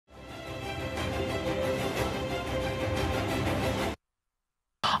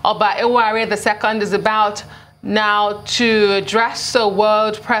Oba Ewuare II is about now to address a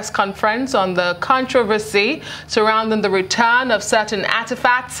world press conference on the controversy surrounding the return of certain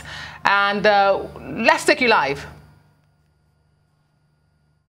artifacts. And let's take you live.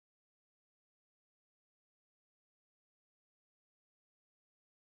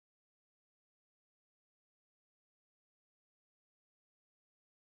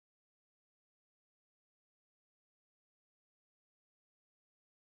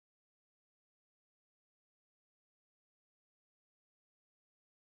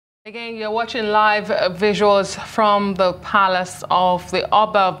 Again, you're watching live visuals from the palace of the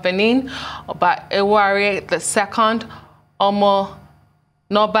Oba of Benin, Oba Ewuare II, Omo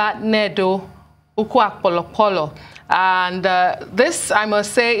Noba Nedo Ukwakpolopolo. And this, I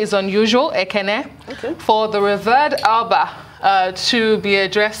must say, is unusual, Ekene, for the revered Oba to be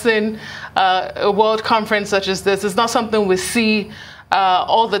addressing a world conference such as this. It's not something we see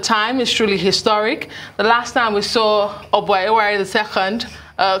all the time. It's truly historic. The last time we saw Oba Ewuare II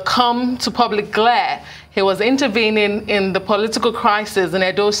come to public glare, he was intervening in the political crisis in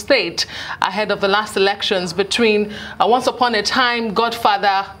Edo State ahead of the last elections between, once upon a time,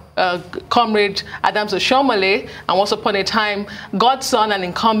 Godfather Comrade Adams Oshomole, and once upon a time, godson and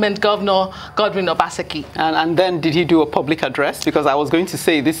incumbent Governor Godwin Obaseki. And then did he do a public address? Because I was going to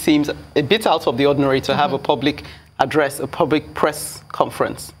say this seems a bit out of the ordinary to have a public address, a public press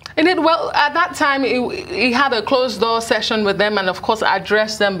conference. Indeed, well, at that time, he had a closed-door session with them and, of course,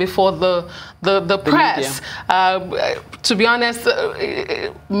 addressed them before the press. To be honest,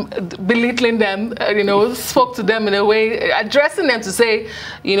 belittling them, spoke to them in a way, addressing them to say,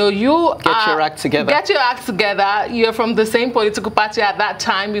 you get your act together. Get your act together. You're from the same political party at that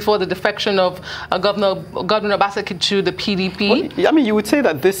time before the defection of Governor Obaseki to the PDP. Well, I mean, you would say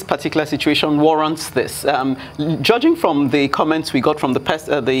that this particular situation warrants this. Judging from the comments we got from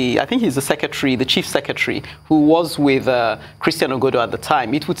I think he's the secretary, the chief secretary, who was with Christian Ogodo at the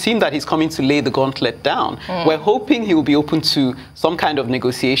time, it would seem that he's coming to lay the gauntlet down. We're hoping he will be open to some kind of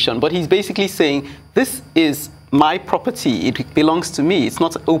negotiation, but he's basically saying, this is my property, it belongs to me, it's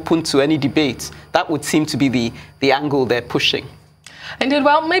not open to any debate. That would seem to be the angle they're pushing. Indeed,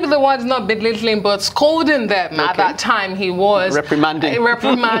 well, maybe the word's not belittling, but scolding them at that time he was.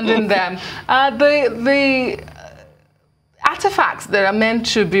 Reprimanding them. The artifacts that are meant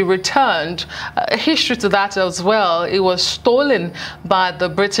to be returned, a history to that as well. It was stolen by the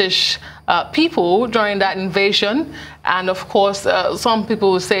British people during that invasion. And of course, some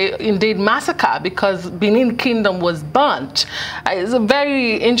people will say, indeed, massacre, because Benin Kingdom was burnt. It's a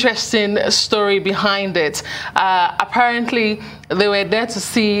very interesting story behind it. Apparently, they were there to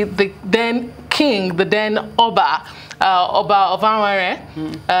see the then king, the then Oba of Ewuare,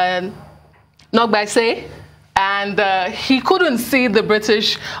 Nogbaise. And he couldn't see the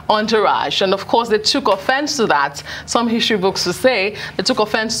British entourage. And of course, they took offense to that. Some history books to say they took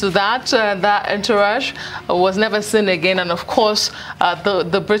offense to that. That entourage was never seen again. And of course,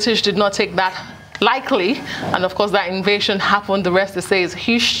 the British did not take that lightly. And of course, that invasion happened. The rest, they say, is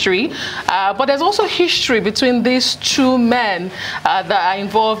history. But there's also history between these two men that are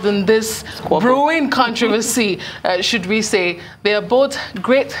involved in this brewing controversy, should we say. They are both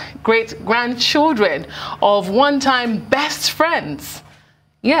great-grandchildren of one-time best friends.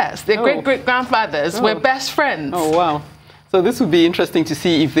 Yes, their great-great-grandfathers were best friends. Oh, wow. So this would be interesting to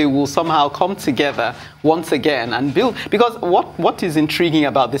see if they will somehow come together once again and build. Because what is intriguing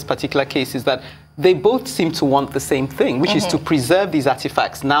about this particular case is that they both seem to want the same thing, which is to preserve these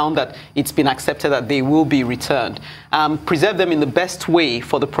artifacts now that it's been accepted that they will be returned. Preserve them in the best way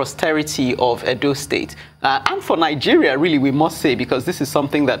for the posterity of Edo State. And for Nigeria, really, we must say, because this is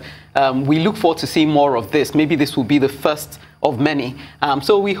something that we look forward to seeing more of this. Maybe this will be the first of many.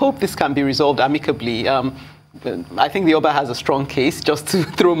 So we hope this can be resolved amicably. I think the Oba has a strong case, just to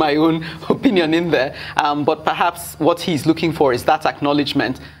throw my own opinion in there. But perhaps what he's looking for is that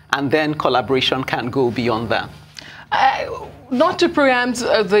acknowledgement, and then collaboration can go beyond that. Not to preempt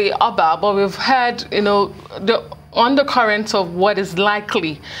the Oba, but we've heard, the undercurrent of what is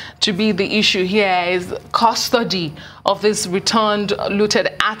likely to be the issue here is custody of this returned looted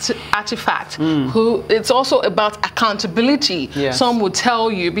artifact. It's also about accountability, some would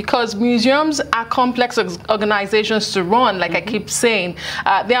tell you, because museums are complex organizations to run, like I keep saying.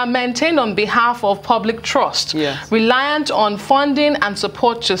 They are maintained on behalf of public trust, reliant on funding and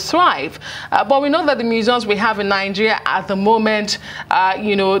support to thrive. But we know that the museums we have in Nigeria at the moment,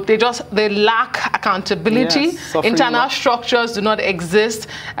 they lack accountability. Internal structures do not exist,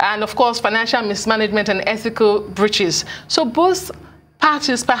 and of course financial mismanagement and ethical breaches. So both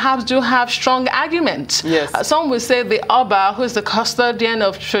parties perhaps do have strong arguments. Yes. Some will say the Oba, who is the custodian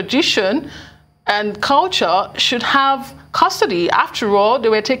of tradition and culture, should have custody. After all, they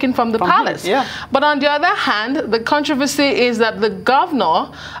were taken from the palace. Yeah. But on the other hand, the controversy is that the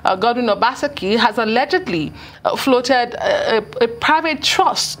governor, Godwin Obaseki, has allegedly floated a private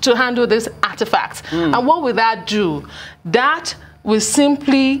trust to handle these artifacts. And what will that do? That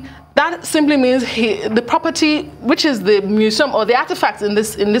simply means the property, which is the museum or the artifacts in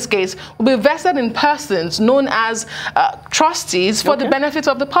this case, will be vested in persons known as trustees for the benefit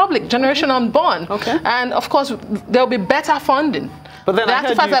of the public, generation unborn. And of course, there will be better funding. But then the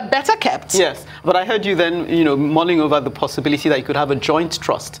artifacts are better kept. Yes, but I heard you then, mulling over the possibility that you could have a joint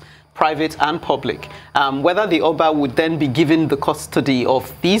trust, private and public, whether the Oba would then be given the custody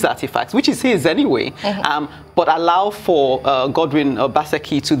of these artifacts, which is his anyway, but allow for Godwin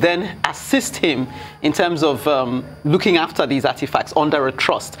Obaseki to then assist him in terms of looking after these artifacts under a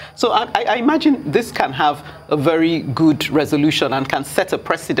trust. So I imagine this can have a very good resolution and can set a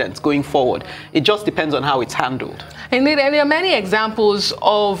precedent going forward. It just depends on how it's handled. Indeed, and there are many examples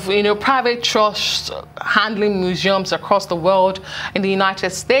of private trusts handling museums across the world, in the United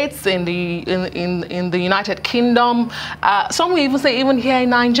States, in the United Kingdom. Some will even say even here in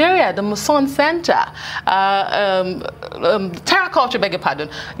Nigeria, the Muson Center, Terraculture, beg your pardon,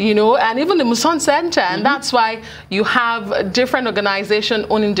 and even the Muson Center, and that's why you have different organizations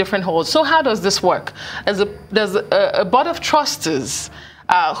owning different halls. So how does this work? There's a board of trustees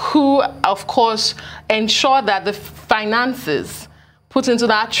who, of course, ensure that the finances put into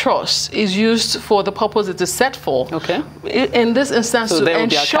that trust is used for the purpose it is set for. In this instance, so to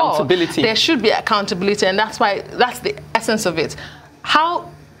ensure there should be accountability, and that's the essence of it.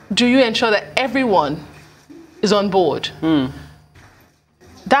 How do you ensure that everyone is on board?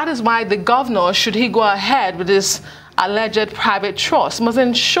 That is why the governor, should he go ahead with this alleged private trust, must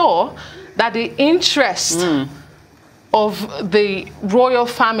ensure that the interest of the royal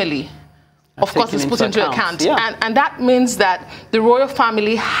family, of course, is put into account. And that means that the royal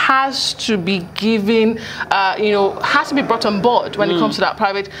family has to be given, has to be brought on board when it comes to that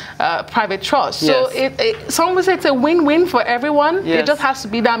private trust. So some would say it's a win-win for everyone. It just has to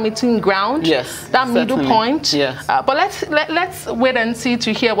be that meeting ground, that middle point. But let's wait and see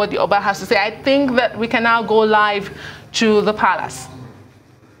to hear what the Oba has to say. I think that we can now go live to the palace.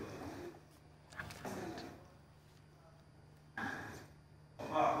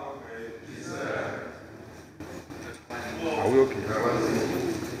 Are we okay?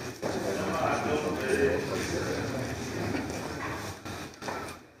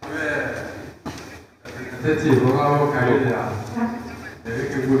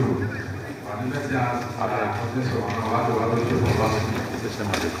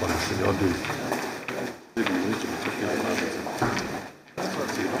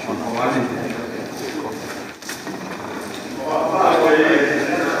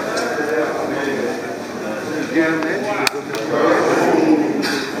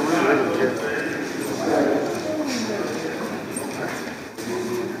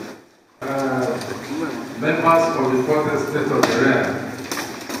 Members of the Fourth State of the Realm,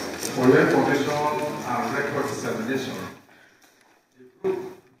 for your information and record dissemination, the group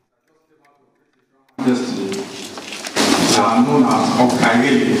that just came out of British are known as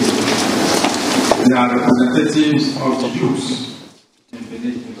Okairi. They are representatives of the youth in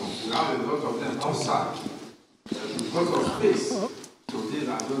Benin. We have a lot of them outside. Because of space, so these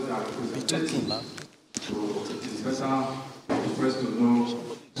are those that are representatives. So it is better for us to know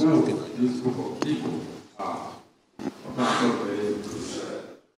who this group of people are.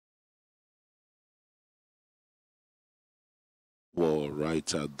 Well,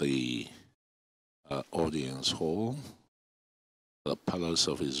 right at the audience hall, the Palace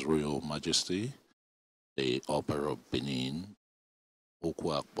of His Royal Majesty, the Oba of Benin,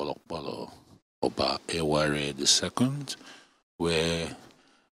 Okwak Bolokbolo, Oba Eware II, where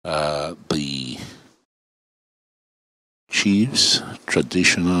the chiefs,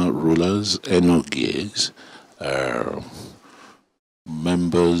 traditional rulers, enogies,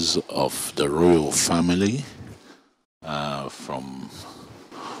 members of the royal family from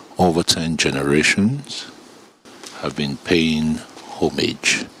over 10 generations have been paying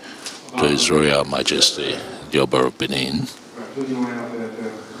homage to His Royal Majesty, the Oba of Benin.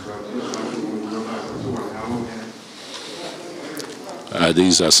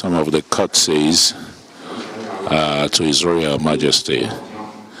 These are some of the courtesies to His Royal Majesty,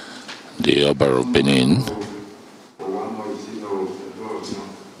 the Oba of Benin.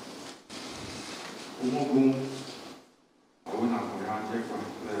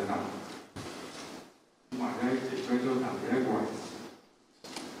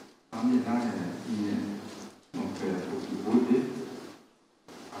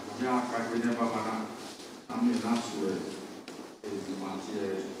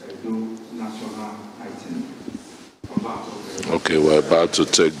 Okay, we're about to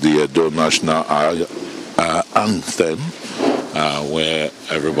take the Edo National Anthem, where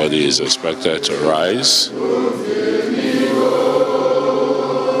everybody is expected to rise.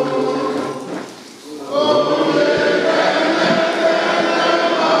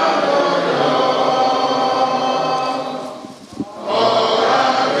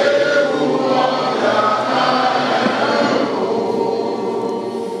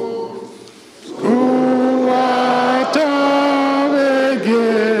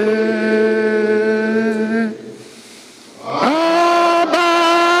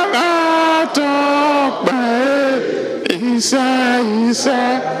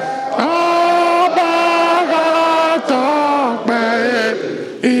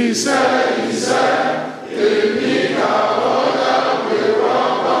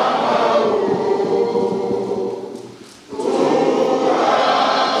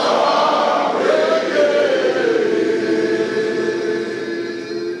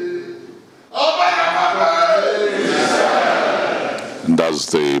 That's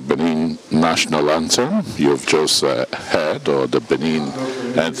the Benin national anthem you've just heard, or the Benin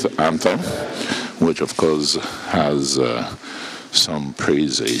anthem, which of course has some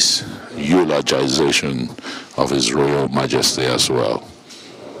praises, eulogization of His Royal Majesty as well.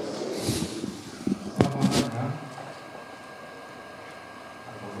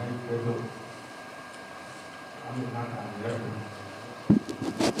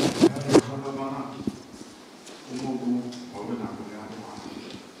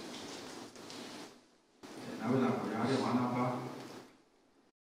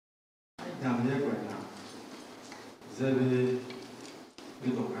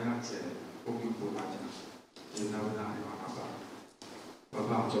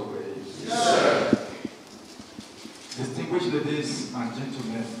 Distinguished ladies and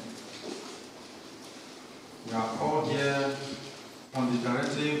gentlemen, we are all here on the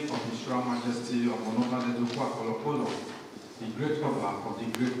directive of His Royal Majesty of Monoba Kolopolo, the great Oba of the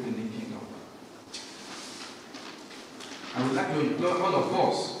great Benin Kingdom. I would like to implore all of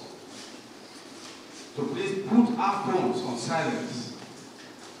us to please put our phones on silence,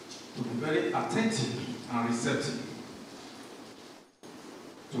 to be very attentive and receptive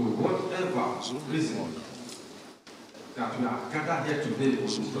to whatever reason that we are gathered here today for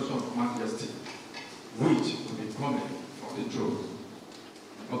the instruction of Majesty, which will be coming from the throne.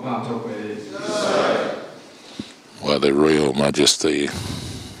 Well, the Royal Majesty,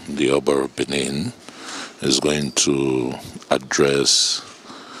 the Oba of Benin, is going to address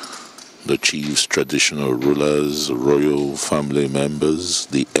the chiefs, traditional rulers, royal family members,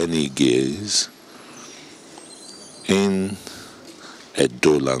 the Eniges, in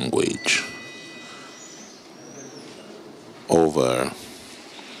Edo language over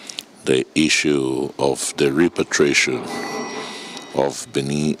the issue of the repatriation of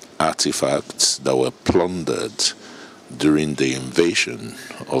Benin artifacts that were plundered during the invasion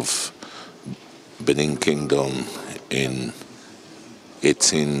of Benin Kingdom in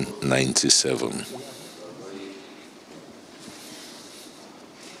 1897.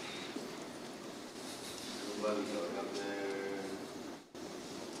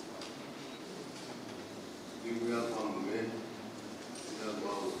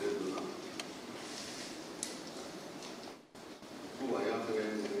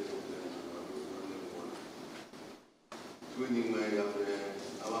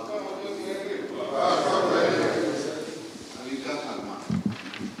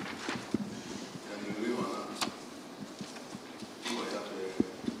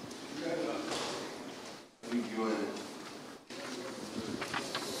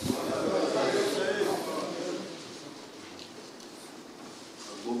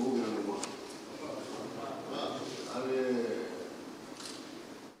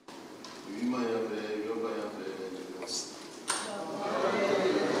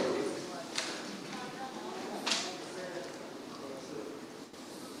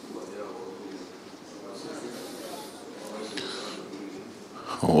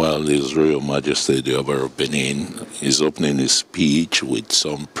 While His Royal Majesty the Oba of Benin is opening his speech with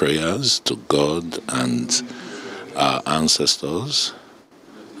some prayers to God and our ancestors,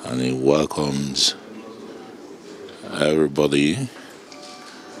 and he welcomes everybody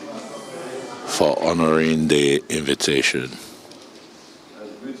for honoring the invitation.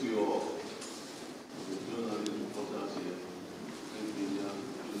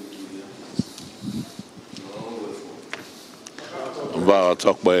 About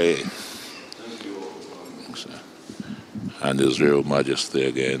talk by and His Royal Majesty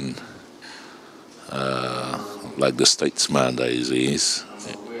again, like the statesman that he is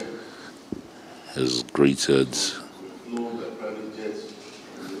greeted.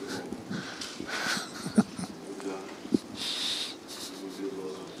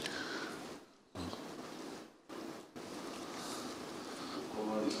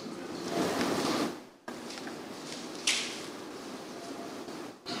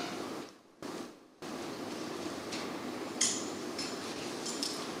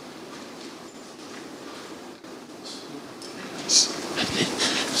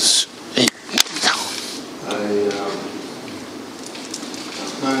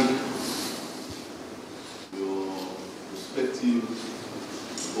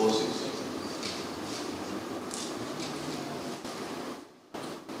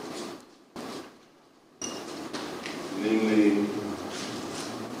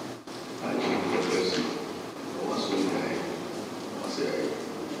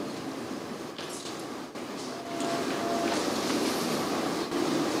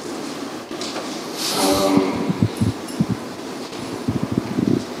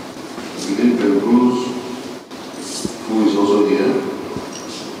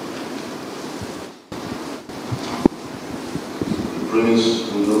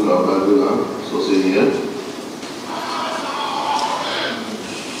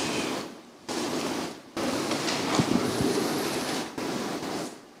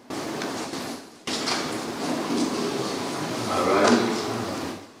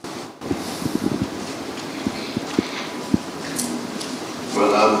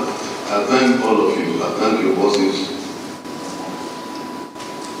 I thank all of you. I thank your bosses.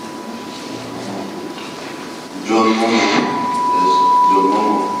 John Momo. Yes, John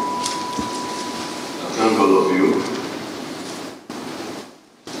Momo. I thank all of you.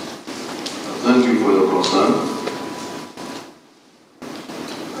 I thank you for your concern.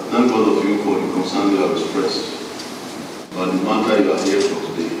 I thank all of you for the concern you have expressed about the matter you are here for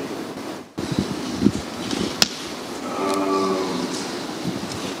today.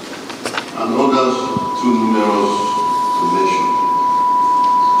 And others too numerous to mention.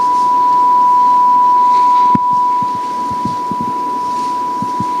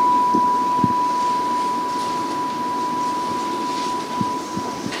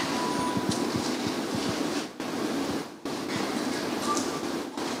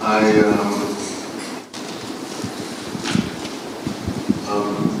 I'm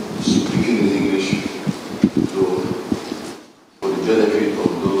speaking in English, so for the benefit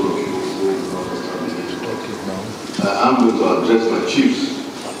of those of you who do not understand English. I'm going to address my chiefs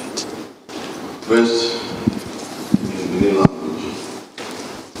first in Benin language.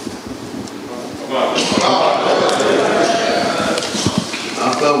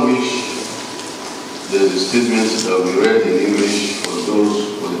 After which there's a statement that we read in English for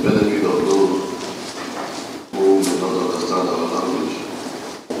the benefit of those who do not understand our language.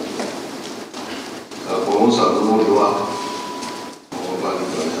 For us, I don't know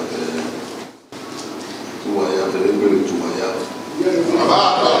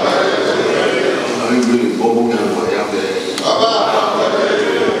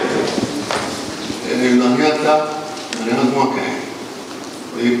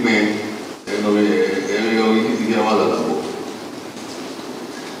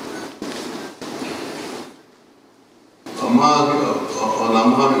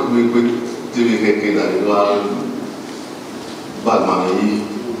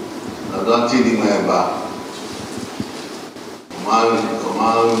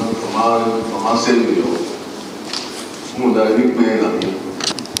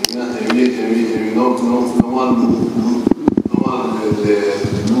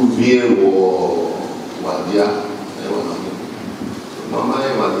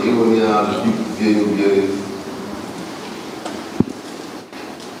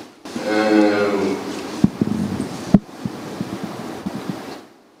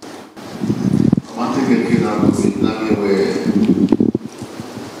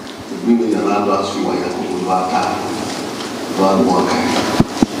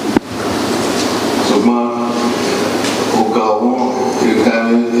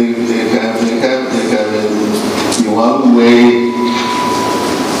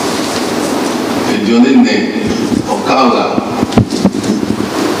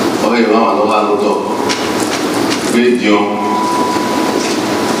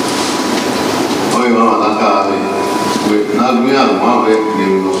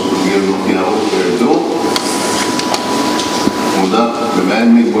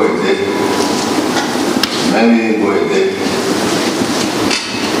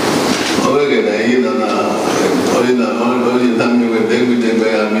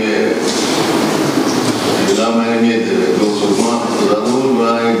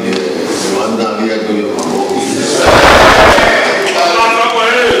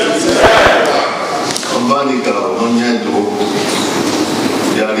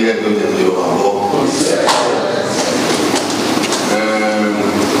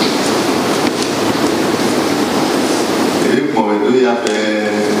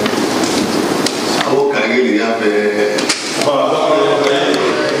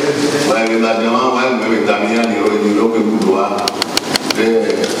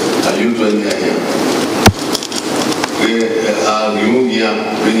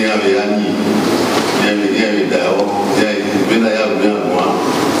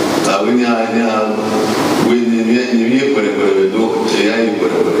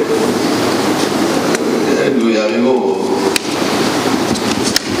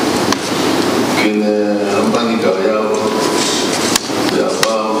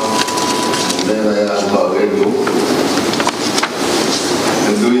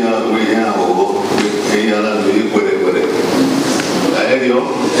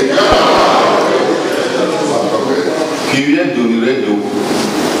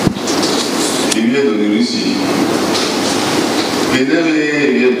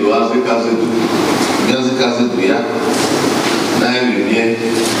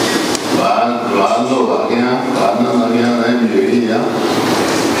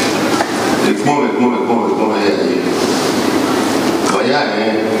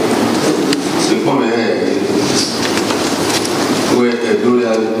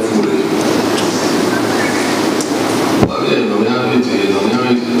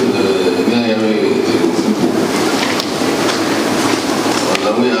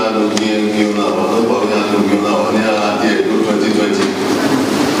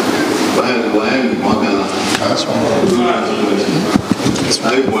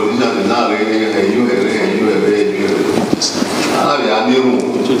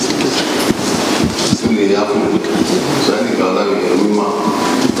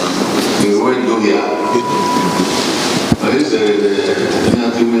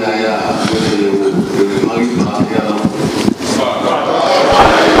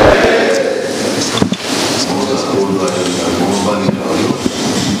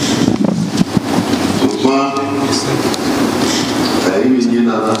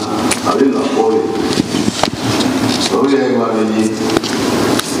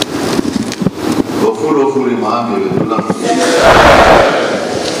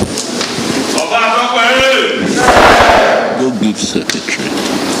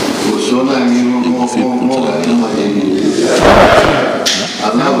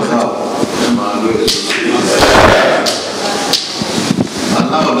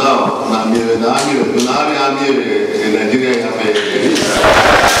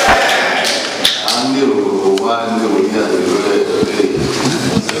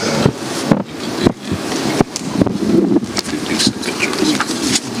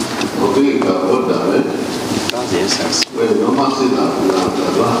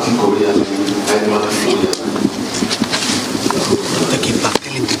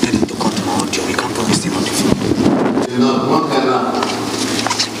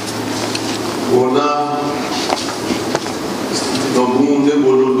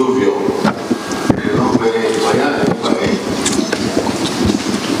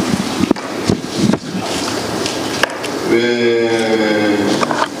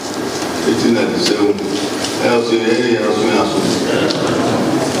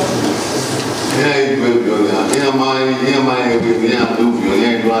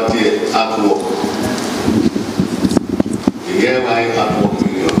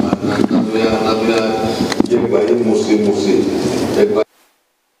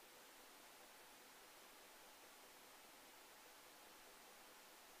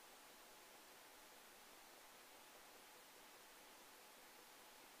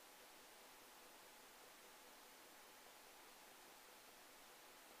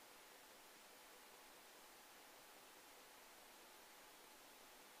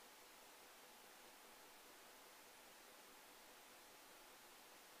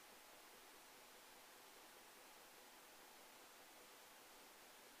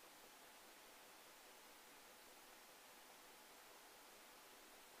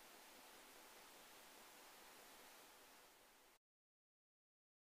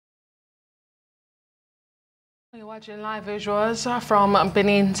You're watching live visuals from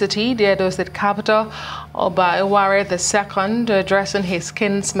Benin City, the Edo State capital, Oba Eware II addressing his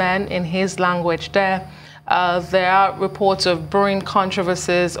kinsmen in his language there. there are reports of brewing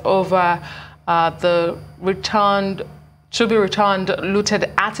controversies over the to be returned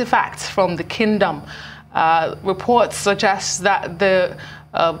looted artifacts from the kingdom. Reports suggest that the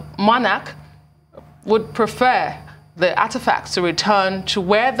monarch would prefer the artifacts to return to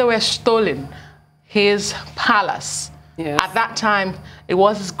where they were stolen, his palace. Yes. At that time, it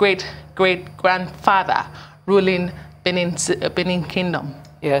was his great-great-grandfather ruling Benin Kingdom.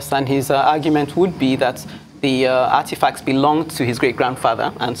 Yes, and his argument would be that the artifacts belonged to his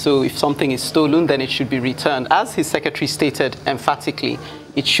great-grandfather, and so if something is stolen, then it should be returned. As his secretary stated emphatically,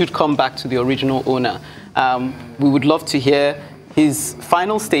 it should come back to the original owner. We would love to hear his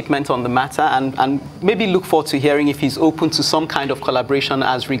final statement on the matter, and maybe look forward to hearing if he's open to some kind of collaboration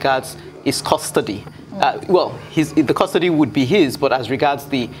as regards his custody. Well, the custody would be his, but as regards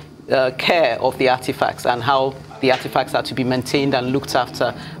the care of the artifacts and how the artifacts are to be maintained and looked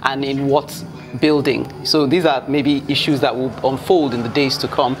after, and in what building. So these are maybe issues that will unfold in the days to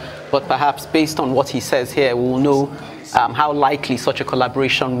come, but perhaps based on what he says here, we'll know how likely such a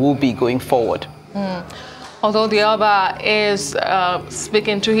collaboration will be going forward. Although the Oba is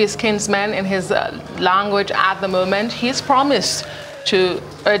speaking to his kinsmen in his language at the moment, he's promised to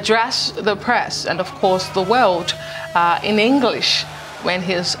address the press and, of course, the world in English when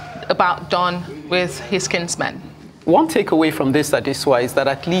he's about done with his kinsmen. One takeaway from this, Adeswa, is that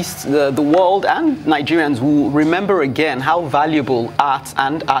at least the world and Nigerians will remember again how valuable art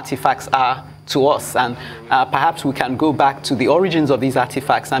and artifacts are to us, and perhaps we can go back to the origins of these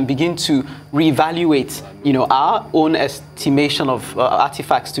artifacts and begin to reevaluate, our own estimation of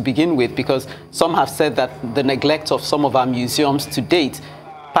artifacts to begin with, because some have said that the neglect of some of our museums to date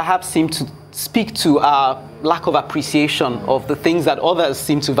perhaps seem to speak to our lack of appreciation of the things that others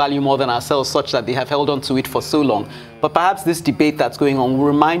seem to value more than ourselves, such that they have held on to it for so long. But perhaps this debate that's going on will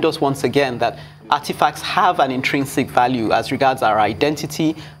remind us once again that artifacts have an intrinsic value as regards our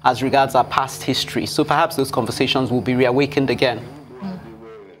identity, as regards our past history. So perhaps those conversations will be reawakened again.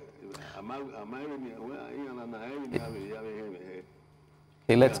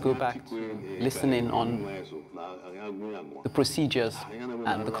 Okay, let's go back to listening on the procedures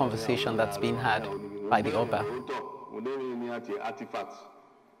and the conversation that's been had by the Oba.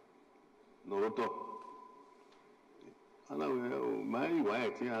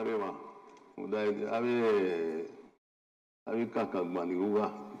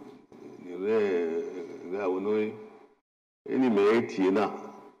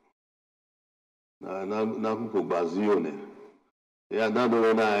 Ya da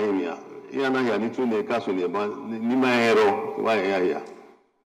do na ya ya na ya ni tu ne ka so ne ba ni ma ero wa ya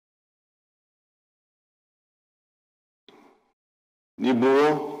ni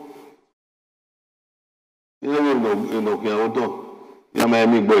bo ya no ki awon to ya ma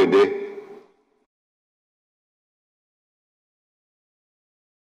mi gbo ede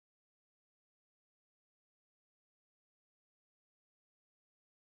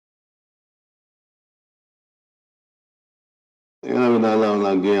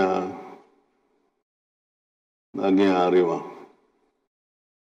na gị arriba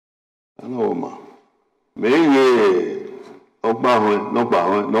anoma meye okpa hone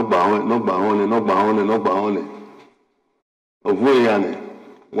ovu ya ne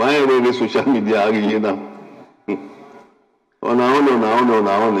wa ere social media ari na ona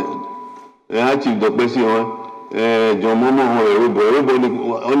hone ya chief dokpe si won jomomo ho ero ni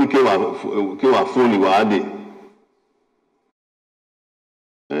oni ke wa phone wa ade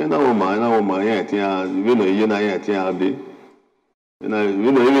na woman ya tia we no ye na ya tia be na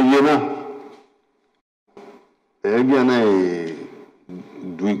we no ye na bia na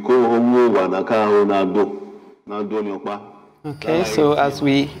duiko owo wa na ka ho na do ni opa. Okay, so as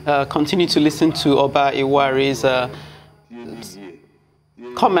we continue to listen to Oba Iware's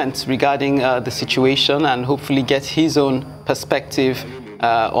comments regarding the situation and hopefully get his own perspective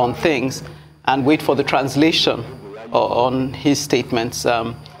on things and wait for the translation on his statements,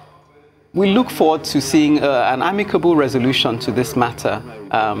 we look forward to seeing an amicable resolution to this matter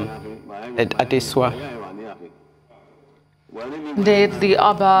at Adeswa. Indeed, the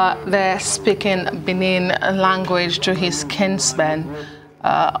Oba there speaking Benin language to his kinsmen,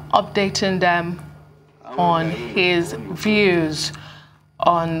 updating them on his views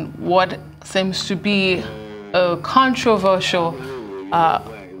on what seems to be a controversial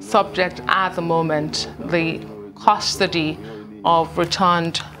subject at the moment, the custody of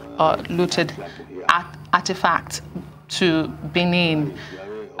returned looted artifacts to Benin.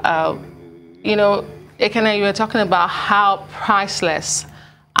 Ekene, you were talking about how priceless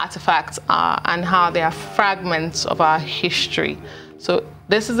artifacts are and how they are fragments of our history. So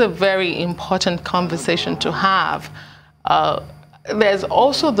this is a very important conversation to have. There's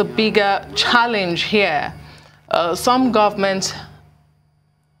also the bigger challenge here. Some governments,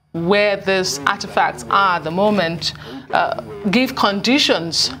 where these artifacts are at the moment, give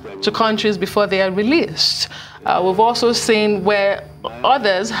conditions to countries before they are released. We've also seen where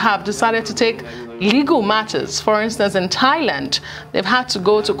others have decided to take legal matters. For instance, in Thailand, they've had to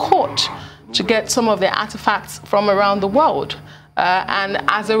go to court to get some of their artifacts from around the world. And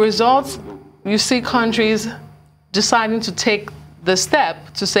as a result, you see countries deciding to take the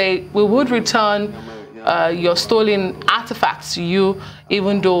step to say, we would return your stolen artifacts to you,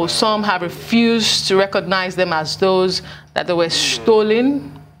 even though some have refused to recognize them as those that they were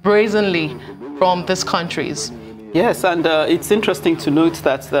stolen brazenly from these countries. Yes, and it's interesting to note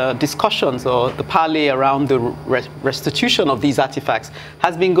that the discussions or the parley around the restitution of these artifacts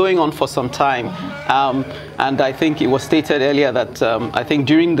has been going on for some time. And I think it was stated earlier that I think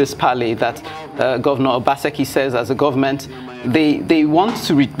during this parley that Governor Obaseki says as a government, they want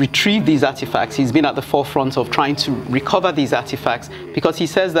to retrieve these artifacts. He's been at the forefront of trying to recover these artifacts because he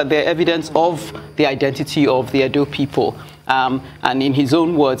says that they're evidence of the identity of the Edo people. And in his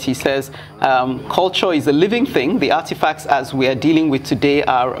own words, he says, culture is a living thing. The artifacts as we are dealing with today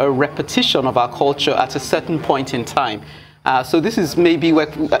are a repetition of our culture at a certain point in time. So this is maybe where,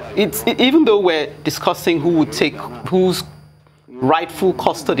 even though we're discussing who would take, whose rightful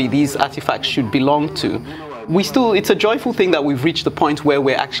custody these artifacts should belong to, it's a joyful thing that we've reached the point where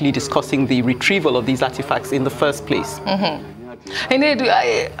we're actually discussing the retrieval of these artifacts in the first place. Mm-hmm. Indeed,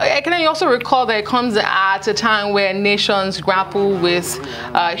 I can also recall that it comes at a time where nations grapple with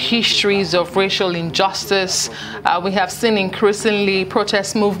histories of racial injustice. We have seen increasingly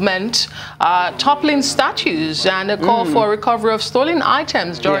protest movement toppling statues and a call for recovery of stolen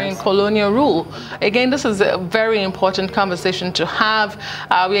items during colonial rule. Again, this is a very important conversation to have.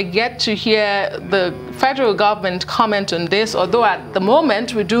 We are yet to hear the federal government comment on this, although at the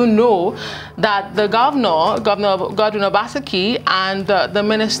moment we do know that the Governor Godwin Obaseki and the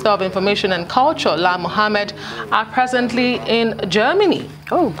Minister of Information and Culture, La Mohammed, are presently in Germany.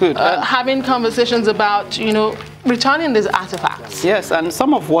 Oh, good. Having conversations about, returning these artifacts. Yes, and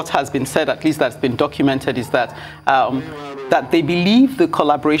some of what has been said, at least that's been documented, is that that they believe the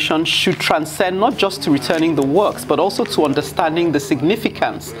collaboration should transcend not just to returning the works, but also to understanding the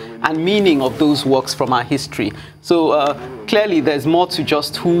significance and meaning of those works from our history. So clearly there's more to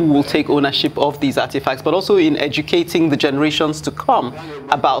just who will take ownership of these artifacts, but also in educating the generations to come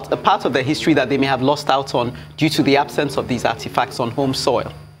about a part of their history that they may have lost out on due to the absence of these artifacts on home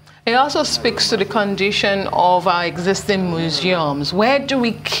soil. It also speaks to the condition of our existing museums. Where do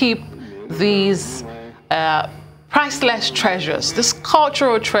we keep these priceless treasures, these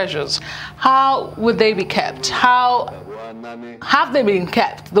cultural treasures? How would they be kept? How have they been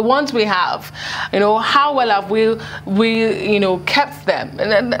kept? The ones we have, how well have we kept them?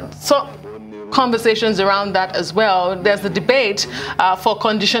 And so conversations around that as well. There's the debate for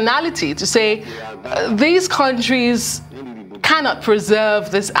conditionality to say these countries cannot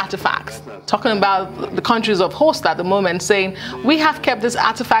preserve these artifacts. Talking about the countries of host at the moment, saying we have kept these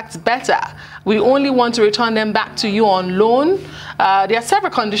artifacts better. We only want to return them back to you on loan. There are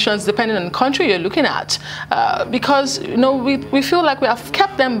several conditions depending on the country you're looking at, because we feel like we have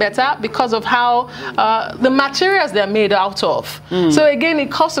kept them better because of how the materials they're made out of. So again,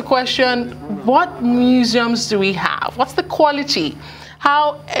 it calls the question: what museums do we have? What's the quality?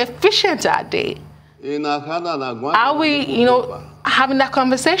 How efficient are they? Are we, having that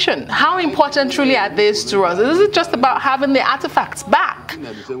conversation? How important truly are these to us? Is it just about having the artifacts back?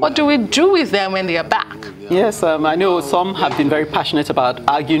 What do we do with them when they are back? Yes, I know some have been very passionate about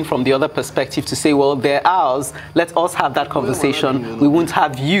arguing from the other perspective to say, well, they're ours. Let us have that conversation. We won't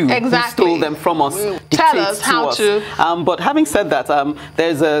have you who stole them from us. Tell us how to. But having said that,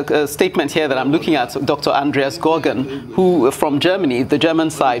 there's a statement here that I'm looking at, Dr. Andreas Gorgen, who from Germany, the German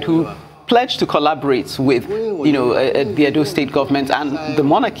side, who pledged to collaborate with, the Edo state government and the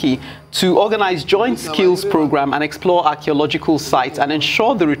monarchy to organize joint skills program and explore archaeological sites and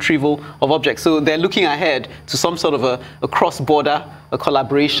ensure the retrieval of objects. So they're looking ahead to some sort of a cross-border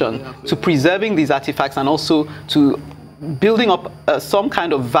collaboration to preserving these artifacts and also to building up some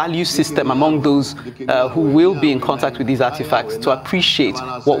kind of value system among those who will be in contact with these artifacts to appreciate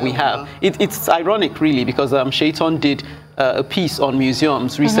what we have. It's ironic, really, because Shaitan did a piece on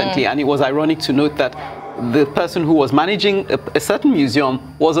museums recently, and it was ironic to note that the person who was managing a certain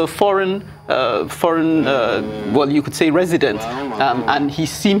museum was a foreign, well, you could say resident, and he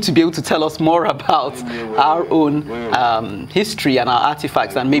seemed to be able to tell us more about our own history and our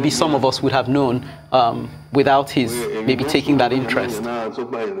artifacts than maybe some of us would have known without his maybe taking that interest.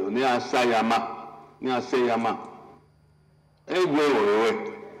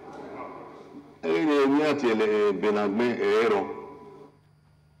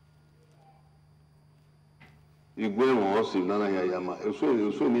 Igwe mo osi na ya yama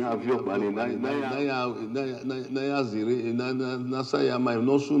so mi have your bani na ya zire na sa yama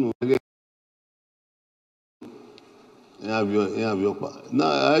no sunu ya have pa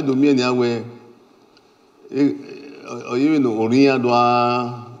na I do mi ni awe oyi no orin ya do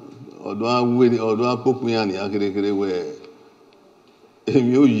apoku ya ni akere we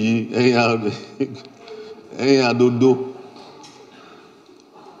emi oyi eya dodo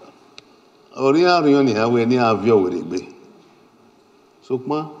orí àríyàn ni àwọn ẹni àvíọ̀ wèrè gbé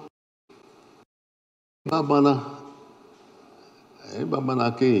sọpọ́n bàbáná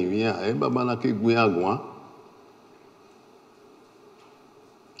ké ìrìn bàbáná ké gbé àgùn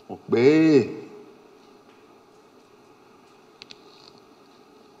ọ̀pẹ́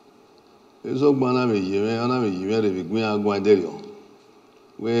ẹ̀sọ́gbọ́n náà méjì mẹ́rin fi gbé àgùn adẹ́rìọ̀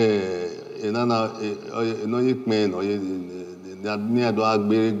wẹ́ iná yí pẹ́ ní àdó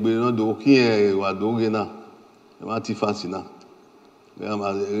agbèrègbè náà dò kí ẹ̀ wà dóge náà ẹ̀ máa ti fásì náà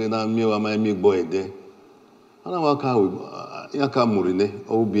ẹ̀ náà mi wà máa mi gbọ́ ẹ̀dẹ́ wọn náà wà ká yà ká mùrì ní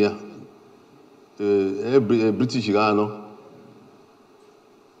ọ̀bíà ẹ̀ British rà náà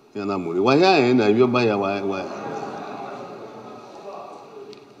yà náà mùrì wáyà ẹ̀ náà yọ̀ bá yà wáyà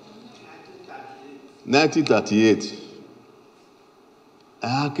 1938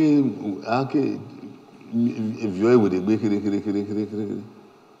 ake vieux wèrè gbé kiri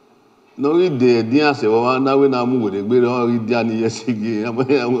lórí dín àṣẹwọ́ wa náwó náà mú wèrè gbé lórí dín àníyẹ sígi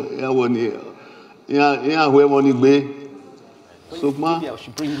yàwó ni yàwó ẹmọ ní gbé.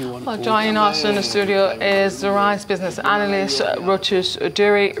 Well, joining us in the studio is the Rice business analyst, Rochus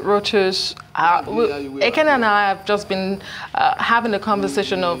Odiri. Rochus, Eken and I have just been having a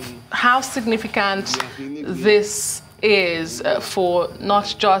conversation of how significant this is for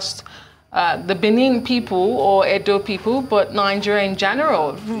not just the Benin people or Edo people, but Nigeria in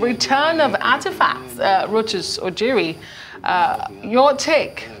general. Return of artifacts, Rochus Odiri. Your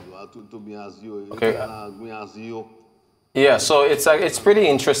take? Okay. Yeah, so it's pretty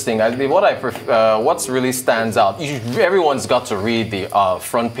interesting. What's really stands out, everyone's got to read the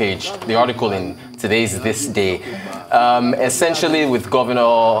front page, the article in today's This Day. Essentially with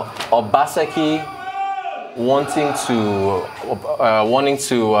Governor Obaseki wanting to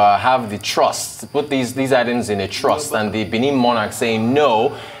have the trust, put these items in a trust, and the Benin monarch saying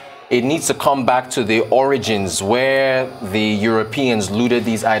no, it needs to come back to the origins where the Europeans looted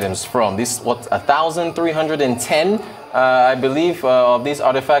these items from. This, 1,310, I believe, of these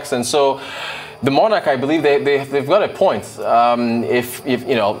artifacts. And so the monarch, I believe, they've got a point. If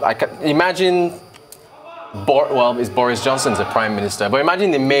you know, I can imagine, is Boris Johnson the prime minister, but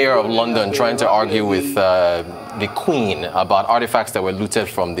imagine the mayor of London trying to argue with the Queen about artifacts that were looted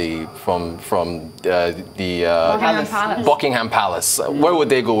from Buckingham Palace. Where would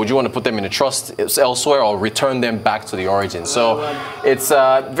they go? Would you want to put them in a trust elsewhere or return them back to the origin? So it's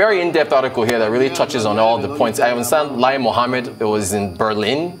a very in-depth article here that really touches on all the points. I understand Lai Mohammed was in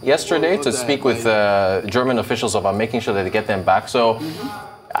Berlin yesterday to speak with German officials about making sure that they get them back. So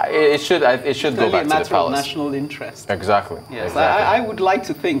it should go back to the palace. It's a matter of national interest. Exactly. Yes, exactly. I would like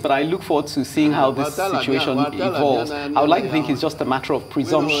to think, but I look forward to seeing how this situation evolves. I would like to think it's just a matter of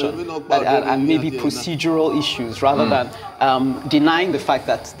presumption and maybe procedural issues rather than denying the fact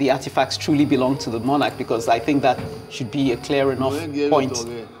that the artifacts truly belong to the monarch, because I think that should be a clear enough point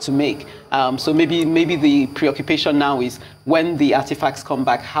to make. So maybe the preoccupation now is when the artifacts come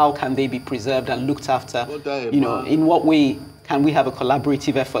back, how can they be preserved and looked after? You know, in what way can we have a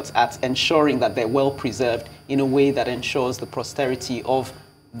collaborative effort at ensuring that they're well preserved in a way that ensures the posterity of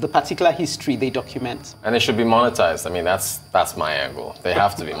the particular history they document? And they should be monetized. I mean, that's my angle. They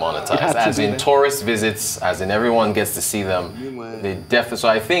have to be monetized. As in tourist visits, as in everyone gets to see them. They definitely. So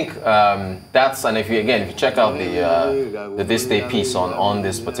I think that's, and if you check out the This Day piece on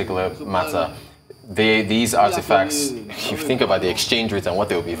this particular matter, these artifacts, if you think about the exchange rate and what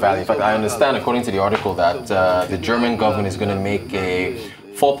they will be valued. In fact, I understand, according to the article, that the German government is going to make a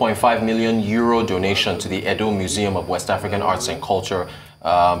 4.5 million euro donation to the Edo Museum of West African Arts and Culture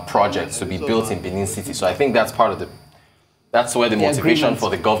project to be built in Benin City. So I think that's part of that's where the motivation for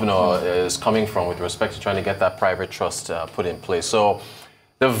the governor is coming from with respect to trying to get that private trust put in place. So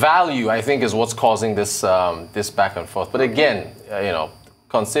the value, I think, is what's causing this this back and forth. But again, you know,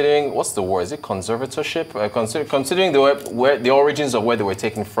 considering, what's the word? Is it conservatorship? Considering the origins of where they were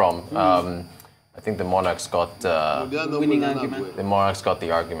taken from, I think the monarchs got winning argument. The monarchs got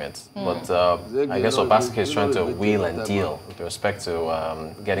the argument, but I guess Obaseki is trying to wheel and deal with respect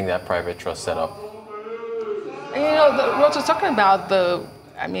to getting that private trust set up. And, you know, what we're talking about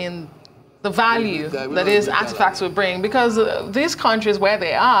the value that these artifacts will bring, because these countries where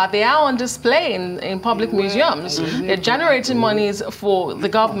they are on display in public museums. They're generating monies for the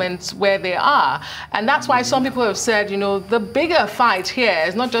governments where they are. And that's why some people have said, you know, the bigger fight here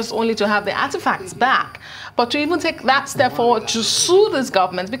is not just only to have the artifacts back, but to even take that step forward to sue these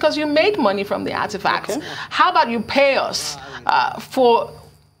governments, because you made money from the artifacts. Okay. How about you pay us for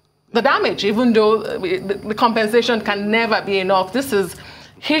the damage, even though the compensation can never be enough? This is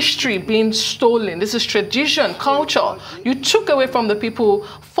history being stolen. This is tradition, culture. You took away from the people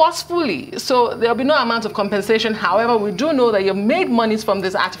forcefully. So there'll be no amount of compensation. However, we do know that you've made monies from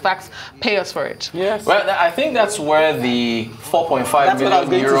these artifacts. Pay us for it. Yes. Well, I think that's where the 4.5 million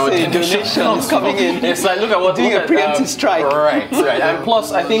euro donation is coming in. It's like, look at what doing a preemptive strike. Right. And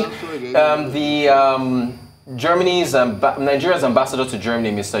plus, I think Nigeria's ambassador to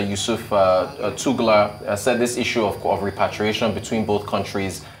Germany, Mr. Yusuf Tugler, said this issue of repatriation between both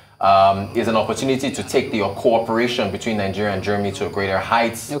countries is an opportunity to take the cooperation between Nigeria and Germany to a greater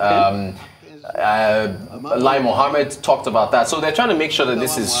heights. Okay. Lai Mohammed talked about that. So they're trying to make sure that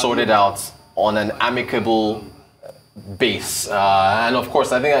this is sorted out on an amicable base. And of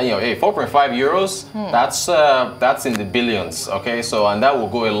course, I think, you know, hey, 4.5 euros, that's in the billions, okay? So, and that will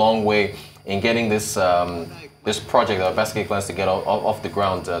go a long way in getting this this project that Obaseki plans to get off the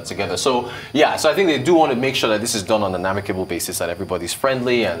ground together. So yeah, so I think they do want to make sure that this is done on an amicable basis, that everybody's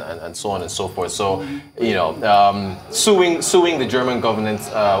friendly and so on and so forth. So, you know, suing the German government,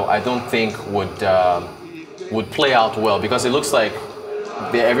 I don't think would play out well, because it looks like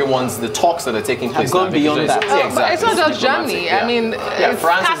the talks that are taking place have gone beyond that. Yeah, exactly. But it's not just Germany. Yeah. I mean, it's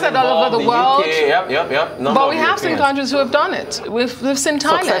scattered all over the world. UK, yep. But we have seen countries who have done it. We've seen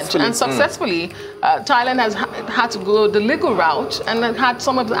Thailand, and successfully, Thailand has had to go the legal route and then had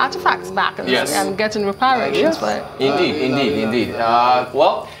some of the artifacts back and getting reparations for it. Indeed.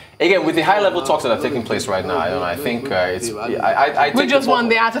 Well, again, with the high-level talks that are taking place right now, I think we just want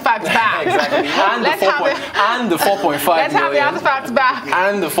the artifacts back. Exactly. And the 4.5 Let's have the artifacts back.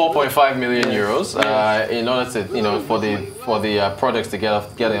 And the 4.5 million euros in order to, you know, for the projects to get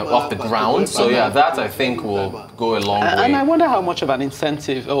off the ground. So yeah, that I think will go a long way. And I wonder how much of an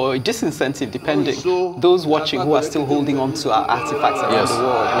incentive or disincentive, depending, those watching who are still holding on to our artifacts around the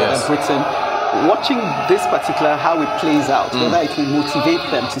world, Britain, watching this particular, how it plays out, whether it will motivate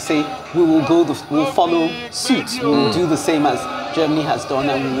them to say, we'll follow suit, we'll do the same as Germany has done,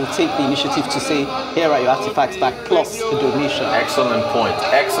 and we will take the initiative to say, here are your artifacts back, plus the donation. Excellent point.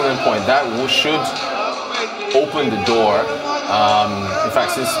 That should open the door. In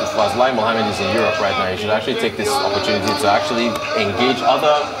fact, since Lai Mohammed is in Europe right now, you should actually take this opportunity to actually engage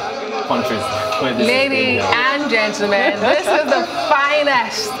other countries. Ladies and gentlemen, this is the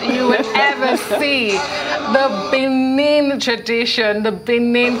finest you would ever see. The Benin tradition, the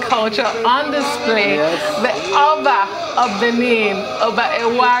Benin culture on display. Yes. The Oba of Benin, Oba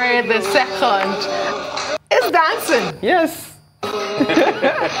Eware II, is dancing. Yes.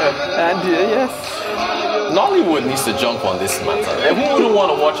 And yes. Nollywood needs to jump on this matter. And who wouldn't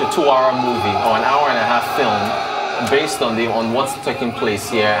want to watch a 2-hour movie or an hour-and-a-half film based on what's taking place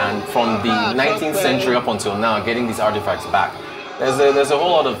here, and from the 19th century up until now, getting these artifacts back? There's a whole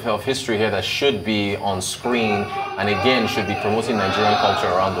lot of history here that should be on screen, and again should be promoting Nigerian culture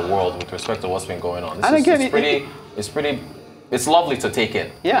around the world with respect to what's been going on. It's lovely to take in.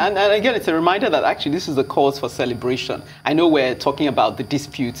 Yeah, and again, it's a reminder that actually this is a cause for celebration. I know we're talking about the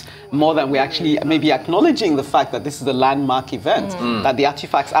disputes more than we're actually maybe acknowledging the fact that this is a landmark event, that the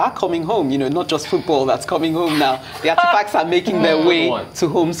artifacts are coming home. You know, not just football that's coming home now. The artifacts are making their way to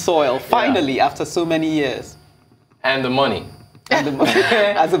home soil, finally, after so many years. And the money. And the money.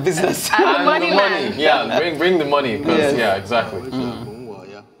 As a business. And the money. Yeah, bring the money. Because, yeah, exactly.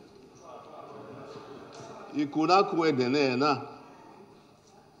 That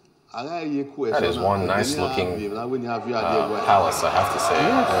is one nice looking palace, I have to say,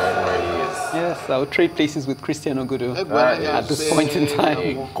 where he is. Yes, I would trade places with Christian Ogudu at this point in time.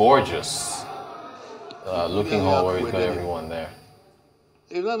 A gorgeous looking hall where we've got everyone there.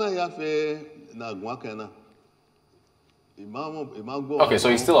 Okay, so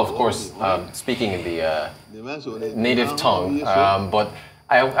he's still, of course, speaking in the native tongue, but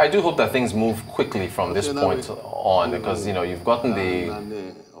I do hope that things move quickly from this point on, because, you know, you've gotten the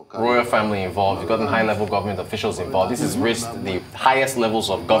royal family involved, you've gotten high-level government officials involved. This has reached the highest levels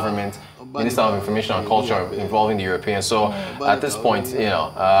of government, Minister of Information and Culture involving the Europeans. So at this point, you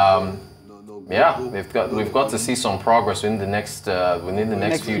know, Yeah, we've got to see some progress within the next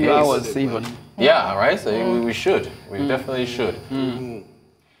few days. Hours even. Yeah, right. So we should. We definitely should.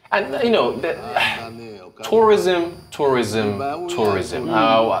 And you know, tourism.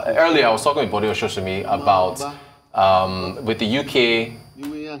 Earlier, I was talking with Bode Oshoshimi about with the UK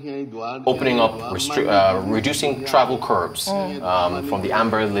opening up, reducing travel curbs from the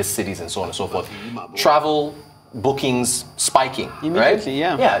amber list cities and so on and so forth. Travel bookings spiking, right?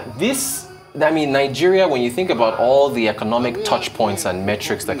 Yeah. I mean, Nigeria, when you think about all the economic touch points and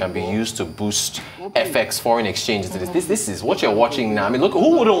metrics that can be used to boost FX, foreign exchange, this is what you're watching now. I mean, look,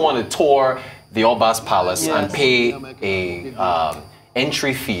 who wouldn't want to tour the Oba's Palace and pay a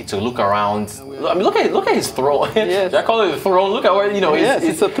entry fee to look around? I mean, look at his throne. Yes. I call it a throne. Look at where, you know,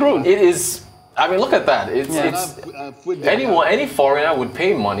 it's a throne. It is. I mean, look at that. Any foreigner would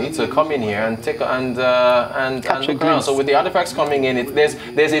pay money to come in here and take and look around. So with the artifacts coming in,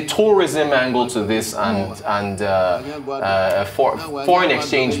 there's a tourism angle to this and a foreign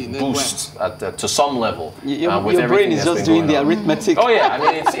exchange boost to some level. Your brain is just doing the arithmetic. Oh yeah,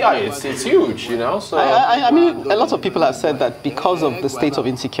 I mean it's huge, you know. So I mean, a lot of people have said that because of the state of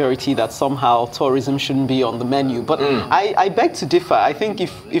insecurity, that somehow tourism shouldn't be on the menu. But I beg to differ. I think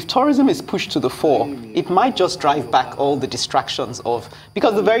if tourism is pushed to the fore, it might just drive back all the distractions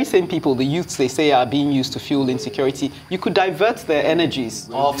because the very same people, the youths they say are being used to fuel insecurity, you could divert their energies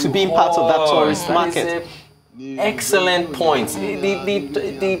to being part of that tourist market. Excellent point.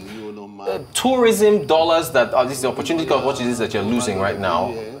 The tourism dollars that this is the opportunity of what it is that you're losing right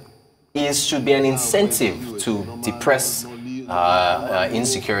now should be an incentive to depress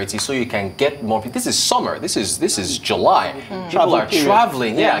insecurity, so you can get more people. This is summer. This is July. People are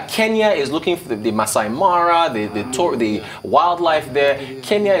traveling. Yeah, Kenya is looking for the Masai Mara, the wildlife there.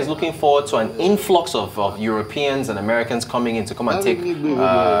 Kenya is looking forward to an influx of Europeans and Americans coming in to come and take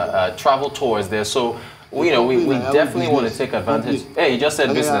travel tours there. So we definitely want to take advantage. Hey, you just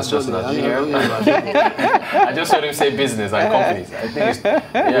said business just now. Did you hear him? I just heard him say business and companies. I think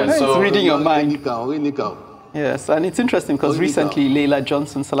it's reading your mind. Yes, and it's interesting because recently Leila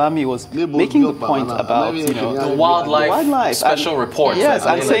Johnson Salami was making the point about the wildlife special report. Yes,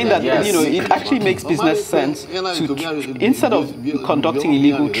 and saying that it actually makes business sense to, instead of conducting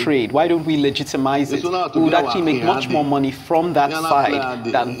illegal trade, why don't we legitimize it? We would actually make much more money from that side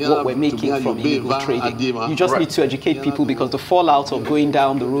than what we're making from illegal trading. You just need to educate people, because the fallout of going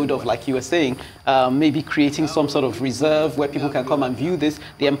down the road of, like you were saying, maybe creating some sort of reserve where people can come and view this,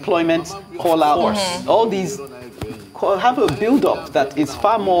 the employment fallout, all these have a build-up that is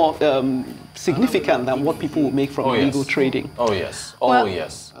far more significant than what people will make from illegal trading. Oh yes,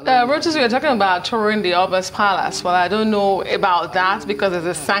 yes. Roches, we were talking about touring the Oba's Palace. Well, I don't know about that because there's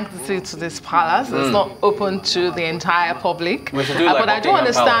a sanctity to this palace. It's not open to the entire public. But I do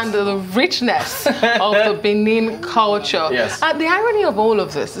understand the richness of the Benin culture. Yes. The irony of all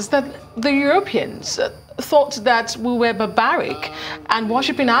of this is that the Europeans thought that we were barbaric and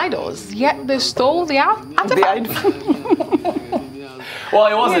worshipping idols, yet they stole the artifact. Well,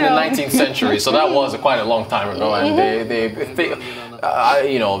 it was in the 19th century, so that was quite a long time ago, and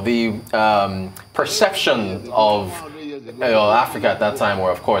the perception of Africa at that time were,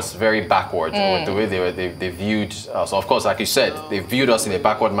 of course, very backward. The way they viewed us. So, of course, like you said, they viewed us in a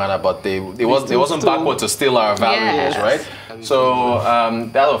backward manner, but it wasn't backward to steal our values, right? So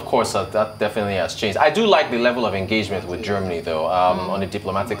that, of course, that definitely has changed. I do like the level of engagement with Germany, though, on a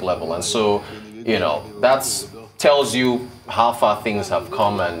diplomatic level, and so that tells you how far things have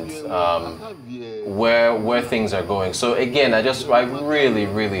come and where things are going. So again, I really,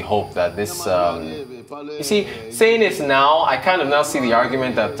 really hope that this. You see, saying this now, I kind of now see the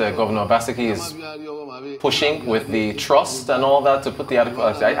argument that Governor Obaseki is pushing with the trust and all that to put the article.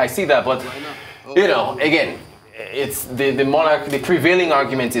 I see that, but again, it's the monarch. The prevailing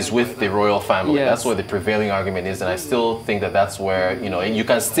argument is with the royal family. Yes. That's where the prevailing argument is, and I still think that that's where you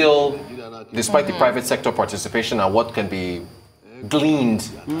can still, despite the private sector participation and what can be gleaned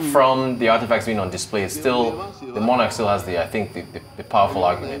from the artifacts being on display, still the monarch still has the powerful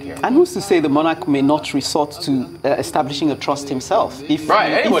argument here. And who's to say the monarch may not resort to establishing a trust himself? If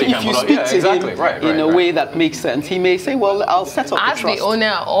you speak to him in a way that makes sense, he may say, "Well, I'll set up a trust." As the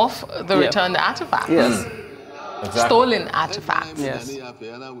owner of the returned artifact. Yes. Exactly. Stolen artifacts. Yes.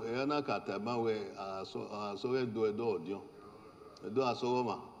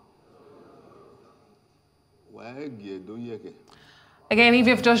 Again, if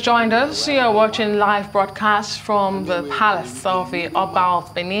you've just joined us, you're watching live broadcast from the palace of the Oba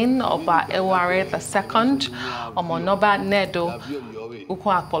of Benin, Oba Eware II, Omonoba Nedo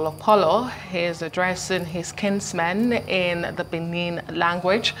Ukwa. He is addressing his kinsmen in the Benin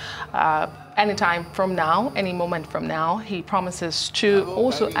language. Anytime from now, any moment from now, he promises to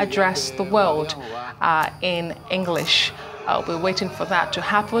also address the world in English. We're waiting for that to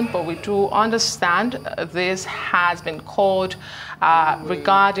happen, but we do understand this has been called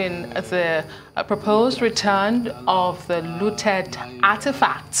regarding the proposed return of the looted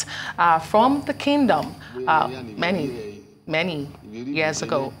artifacts from the kingdom many years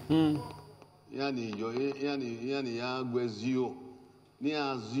ago. Nobody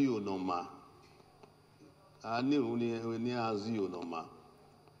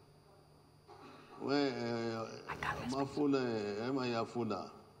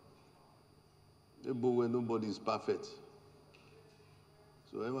is perfect.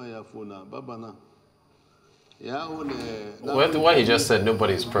 So what he just said,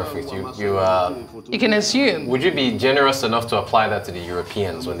 nobody is perfect. You can assume. Would you be generous enough to apply that to the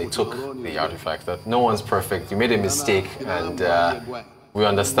Europeans when they took the artifact? That no one's perfect. You made a mistake, and we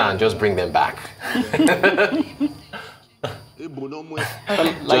understand. Just bring them back.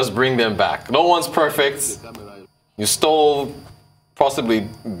 Just bring them back. No one's perfect. You stole possibly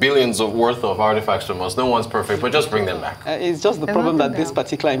billions of worth of artifacts from us. No one's perfect, but just bring them back. It's just the problem that this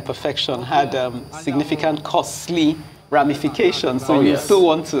particular imperfection had significant costly ramifications. So you still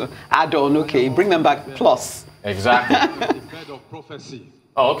want to add on, okay, bring them back plus. Exactly.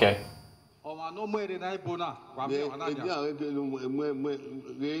 Oh, okay.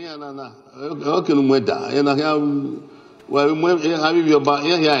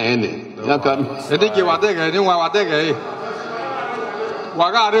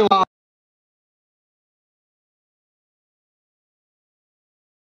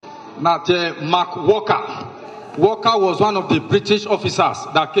 Mark Walker. Walker was one of the British officers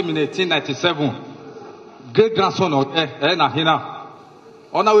that came in 1897. Great grandson of Nahina.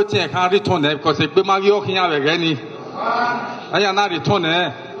 On our way, I can't return because they be my yoke here again. I am not returning.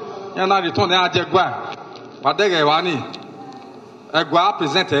 I am not returning. I just go. But they get one. I go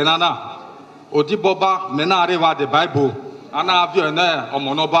present Nana. Odiboba Menare wa the Bible. Ana have you in there?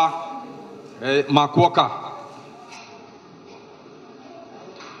 Omonoba Mark Walker.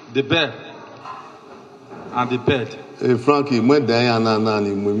 The bed and the bed. Hey, Frankie, when Diana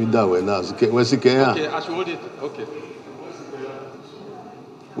Nani, we that way now. Where's it? Okay, I should hold it. Okay.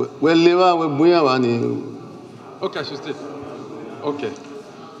 Well, Leva, we Buyawani. Okay, I should stay. Okay.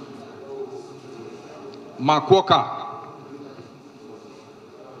 Mark Walker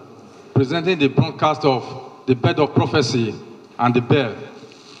presenting the broadcast of the bed of prophecy and the bell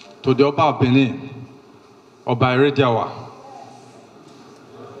to the Oba of Benin, Oba Erediawa.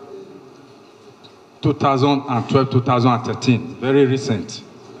 2012-2013, very recent.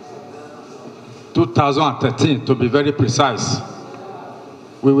 2013, to be very precise.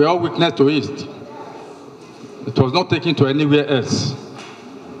 We were all witness to it. It was not taken to anywhere else.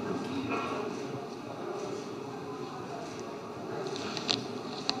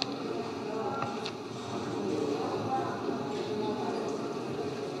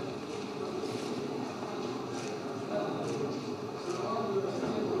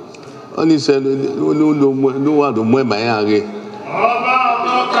 Only said, no one to move my area.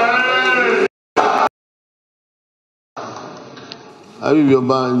 I will be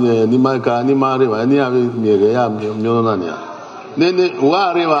about Nimaka, Nimari, any of Mionania. Nene,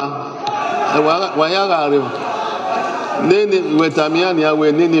 Wariva, Wayaga, Nene, Wetamiania,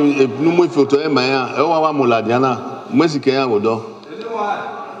 where Nene, Numufu to Emaya, Owa Muladiana, Messicana Wodo.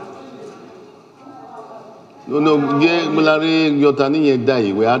 No, Mulari, Yotani,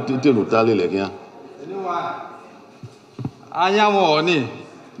 die, we are to tally like ya. I am only,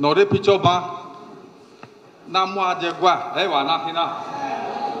 no repichoba. Namwa de Gua, Ewa Nahina.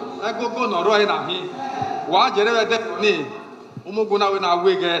 I go no Roina he. Why Jeremy Deponi, Umuguna when I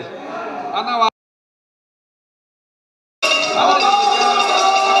wig it. And now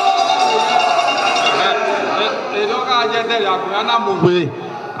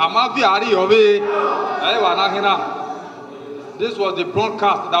this was the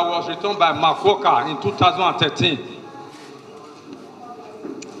broadcast that was returned by Mark Walker in 2013.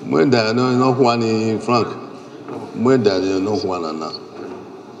 When there no one in Frank. When there is no one now.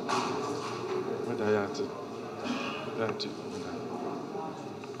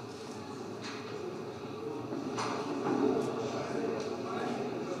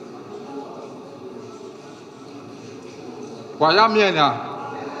 Kwayamienya,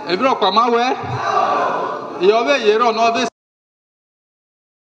 ebiro kwamawe, yobe yero no this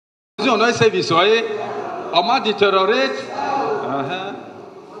On service, on m'a dit terroriste.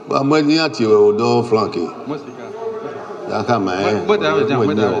 Bah, moi, il y a tiré au dos flanqué.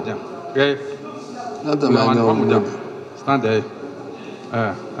 Stand there.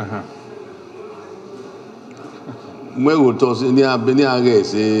 Moi, au temps, il y a Benin arrêt,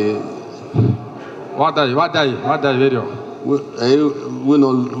 c'est. What video? We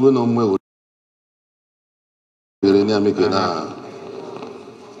no moi. Benin américain.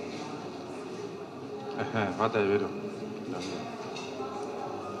 What video?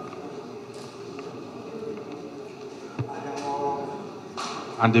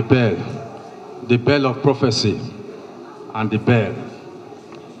 And the bell of prophecy, and the bell.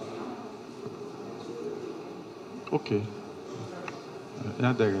 Okay.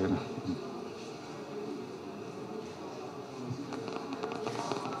 Yeah, there you go.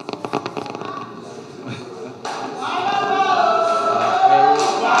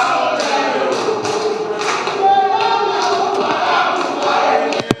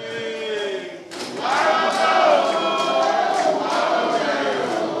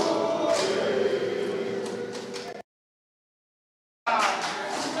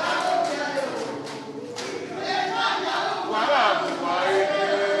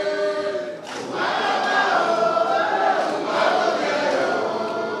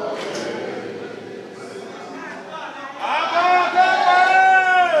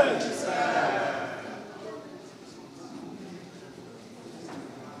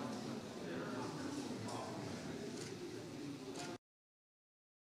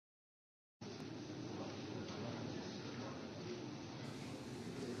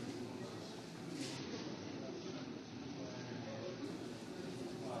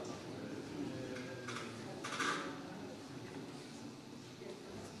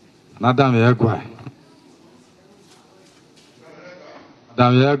 Madame Yagwai.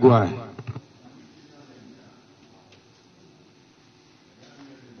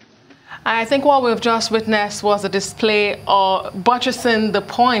 I think what we've just witnessed was a display or buttressing the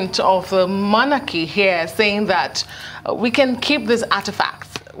point of the monarchy here, saying that we can keep these artifacts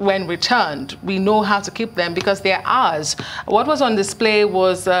when returned. We know how to keep them because they're ours. What was on display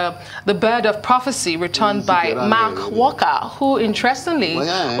was the bird of prophecy returned by Mark Walker, who interestingly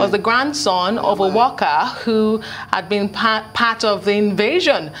was the grandson of a Walker who had been part of the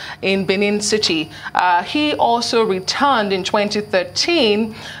invasion in Benin City. He also returned in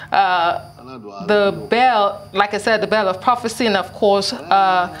 2013 the bell, like I said, the bell of prophecy, and of course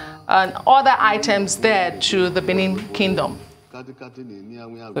and other items there to the Benin Kingdom.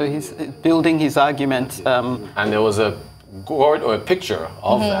 So he's building his argument. And there was a picture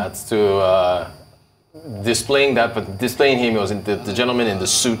of that to displaying that, but displaying him, it was the gentleman in the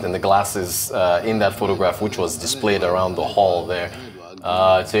suit and the glasses in that photograph, which was displayed around the hall there,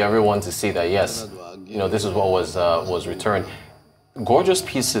 to everyone to see that, yes, you know, this is what was returned. Gorgeous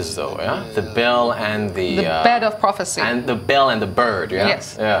pieces, though, yeah? The bell and the bird of prophecy. And the bell and the bird, yeah?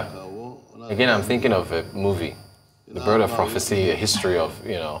 Yes. Yeah. Again, I'm thinking of a movie. The Bird of Prophecy, a history of,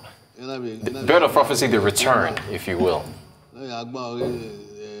 you know, the Bird of Prophecy, the return, if you will.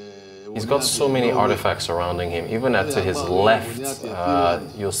 He's got so many artifacts surrounding him. Even to his left,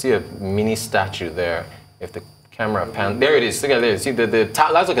 you'll see a mini statue there. If the camera pan, there it is. Look at this. See,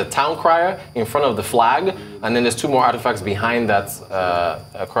 that's like a town crier in front of the flag, and then there's two more artifacts behind that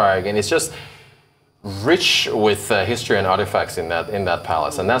crier again. It's just rich with history and artifacts in that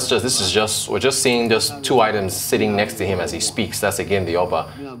palace, and we're just seeing just two items sitting next to him as he speaks. That's again the Oba.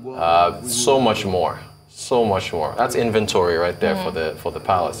 So much more. That's inventory right there for the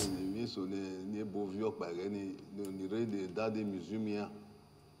palace.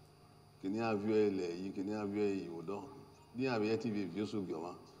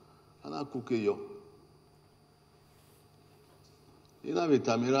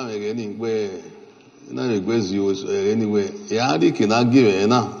 Anyway, Yadi cannot give it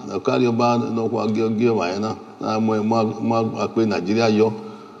enough. The cardio band no quite give enough. Now, Nigeria, yo.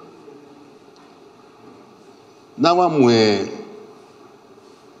 Now I'm where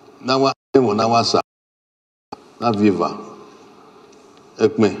now I sa na viva.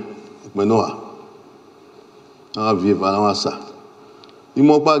 Ekme Noah. Now viva now sa.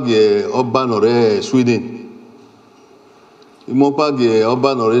 Imopage Obanore Sweden. Imopage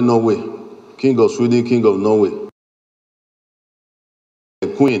Obanore Norway. King of Sweden, King of Norway,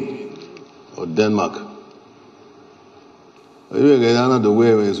 Queen of Denmark. You get another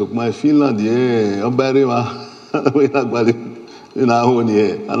way, so my Finland, yeah, I'm very well. We not bad in our own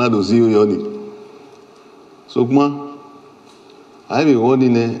here. Another see you, so, I be one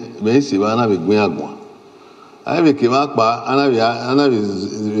in a base, I have a I became up by Anna is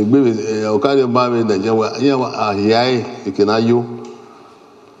Okario Baby, the Jawa, Ahiai, you can you.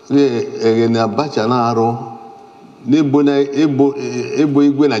 In a bachanaro, Nibune, Ebo,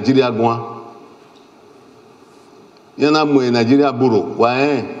 Nigeria Gua. Yanam Nigeria Buru,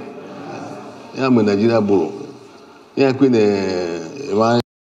 why? Yam Nigeria Buru. Yan Queen,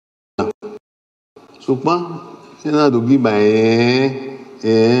 Supa, Yana to give my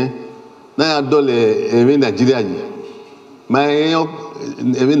na dole emi Nigeria yi ma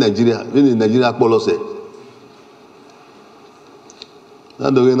emi Nigeria polose na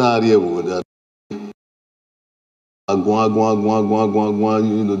do na ari ewo agun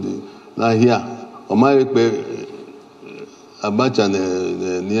you know na here o ma re pe Abacha ni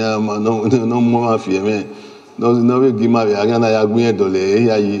no mo ma fi eme no we gi ma ya na ya gun dole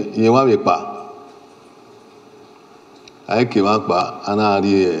ya yi wa we pa ai ke wa pa ana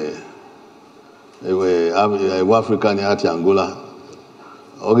ari Africa ni ati Angola.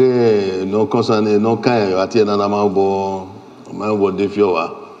 Okay, no concern, no kind ati na ma bo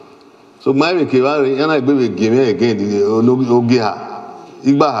defio. So my we ke wa yana gbe we game again ogi ha.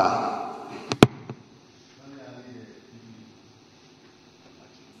 Igba ha.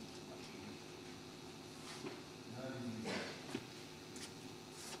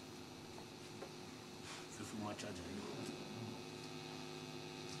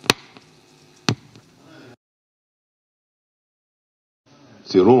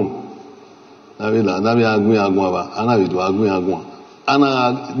 C'est Rome. Na bi agun ba, ana bi do agun.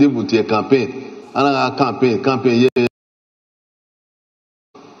 Ana débuter campaign, ana campaign ye.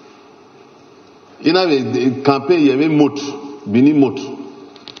 Ina be campaign ye mot, bini mot.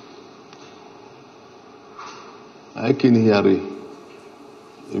 Ai kini yare.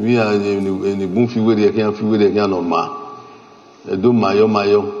 Ebi a ni bun fi we de kan normal. E do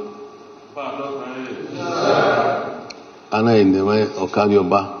mayo. Ana inde mai Okario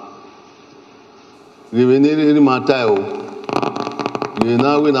ba. Revenere mata o. We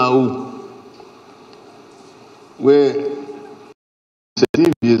na we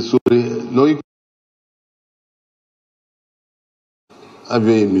c'est bien sobre no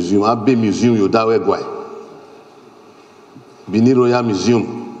ave museum yo da we gwai. Benin Royal Museum.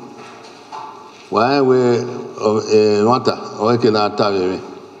 Why we mata o ke na ta we.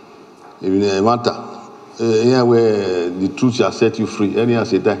 Ebi mata. Here where the truth shall set you free. Any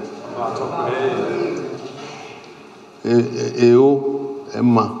as a time.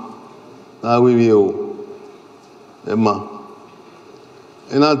 Emma. Now we Emma.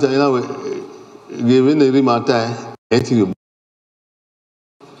 And I'll tell you, given the remata,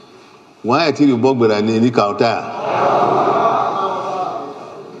 why I tell you, Bob, but I need any counter.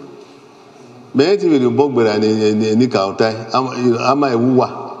 May I tell you, Bob, but I need any counter. Am I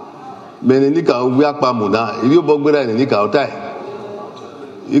woo? Menika ubiakpa muda iyo bogbera ni nika otai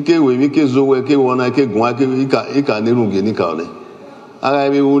ike we ike zo we ke wona ike gun ika ni runge nika ole ara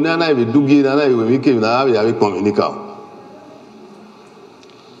bi wona na bi dugi na we ike na ya bi pon nika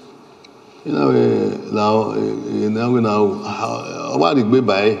ina we na o wa di gbe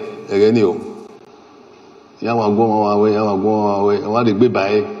bae ere ni o ya wa gbon wa we wa di gbe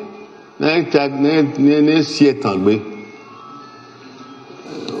bae na ta ne si etan gbe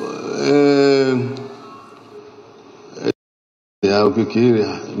ya okikiri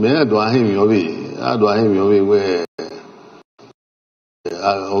me ado ahimi obi we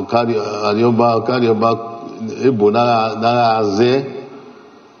Arioba ebo na aze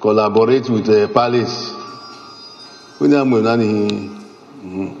collaborate with the palace when am we nani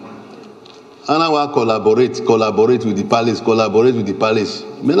ana wa collaborate with the palace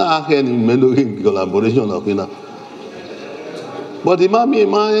me na ahe ni me no collaboration na kina but imami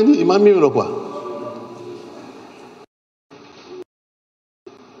ropa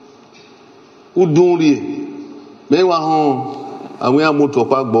udunri me wa hon àwọn amoto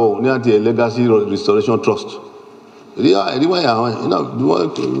pa gbo ní àti legacy restoration trust ri wa ya won ina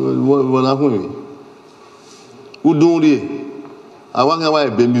wọ́n na fún mi udunri àwọn kan wa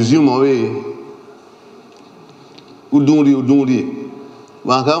be museum o we udunri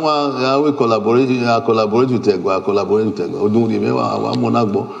wa kan wa we collaborate with Egba udunri me wa mona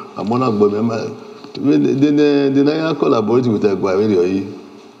gbo me de na collaborate with Egba we yi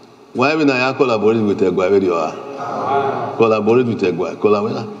why we na collaborate with Egba we collaborate with Egba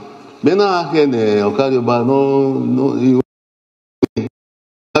collaborate bena kene Okario ba no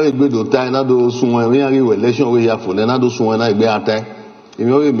have gbe do tai na do sunwon we yan we election we ya fo na do sunwon na igbe atai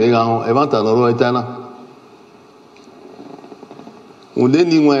emi o we me ga hon e ba ta loro eta na unde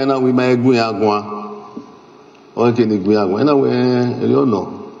ni won na we ma egun agun o ke ni gun agun na we eri ono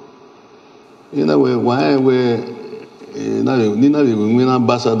You know, why we Nina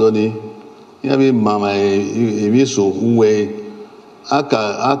ambassador ni, yabi mama ebi so uwe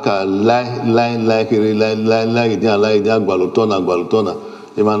aka like dia gbalotona.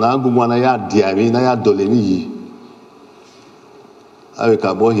 Imana agumwa na ya diami na ya dolemi yi. Awe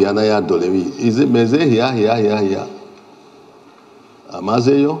kabo hiya na ya dolemi. Ize meze hiya.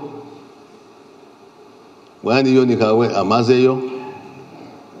 Amazeyo. Wani yo nikawe amazeyo.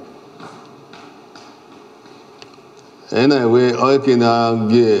 Anyway, okay na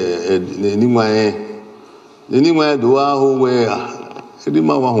ge ni mwa doa ho we edi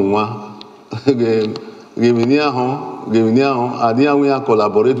ma wa hunwa gemini ahon adi awon ya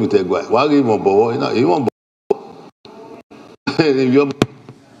collaborate with egwa wa ge mo bowo ina e won bowo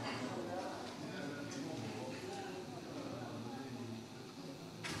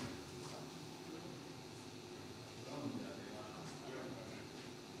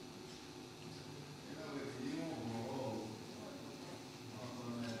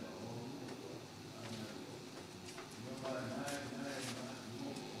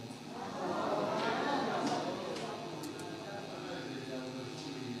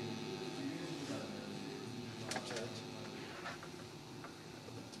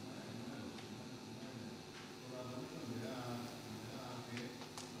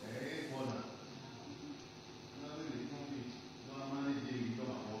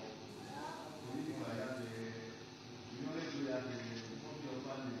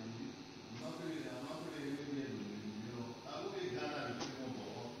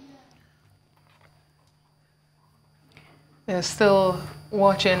You're still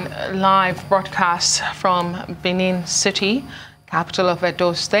watching live broadcast from Benin City, capital of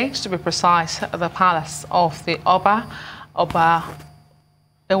Edo State, to be precise, the palace of the Oba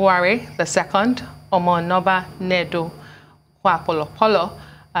Ewari II, Omo Noba Nedo Kwapolopolo.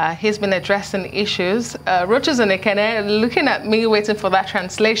 He's been addressing issues. Roaches and Ekene looking at me waiting for that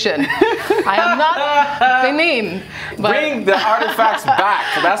translation. I am not Benin. But bring the artifacts back.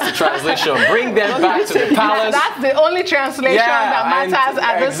 That's the translation. Bring them back to the palace. That's the only translation that matters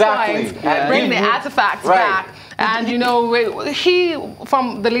at this point. Bring the artifacts back. And you know, he,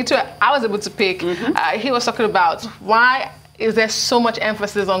 from the little I was able to pick, he was talking about why is there so much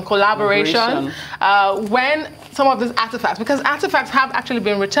emphasis on collaboration when some of these artifacts, because artifacts have actually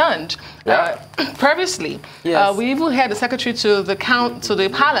been returned previously. Yes. We even heard the secretary to the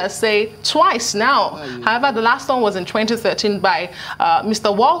palace say twice now. However, the last one was in 2013 by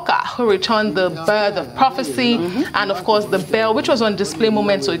Mr. Walker, who returned the bird of prophecy and, of course, the bell, which was on display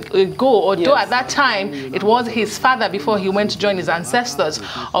moments ago. Although at that time it was his father before he went to join his ancestors,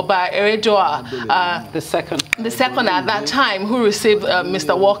 Oba Erejoa, the second at that time, who received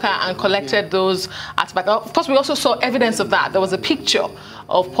Mr. Walker and collected those artifacts. Of course, we also saw evidence of that. There was a picture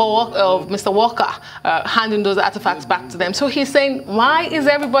of Mr. Walker handing those artifacts back to them. So he's saying, why is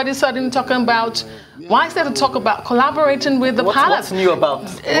everybody suddenly talking about, why is there to talk about collaborating with the palace? What's new about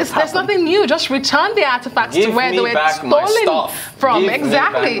There's nothing new. Just return the artifacts to where they were stolen from.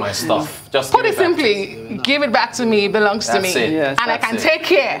 Exactly. Me back my stuff. Just put it simply, give it back to me, it belongs to me. Yes, and I can take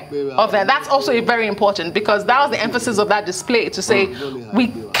care of that. That's also very important, because that was the emphasis of that display, to say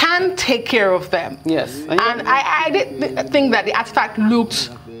we can take care of them. Yes. And I did think that the artifact looked,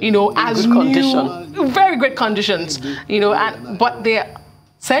 you know, as good new, condition. very great conditions, you know, but they're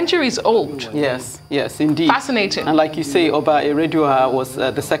centuries old. Yes, yes, indeed. Fascinating. And like you say, Oba Eredua was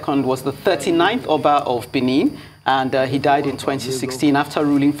the second, was the 39th Oba of Benin, and he died in 2016 after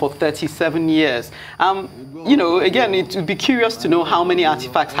ruling for 37 years. You know, again, it would be curious to know how many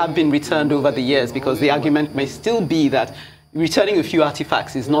artifacts have been returned over the years, because the argument may still be that returning a few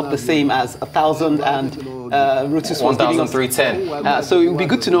artifacts is not the same as 1,000 and Rutus was 1,310. So it would be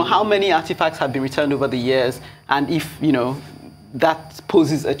good to know how many artifacts have been returned over the years, and if, you know, that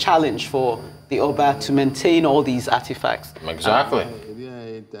poses a challenge for the Oba to maintain all these artifacts. Exactly.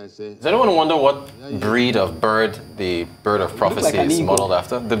 Does anyone wonder what breed of bird the bird of prophecy is modeled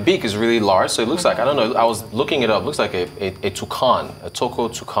after? The beak is really large, so it looks like, I don't know, I was looking it up, it looks like a toucan, a toko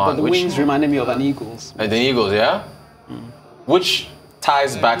toucan. But the wings reminded me of an eagle's. The eagles, yeah? Which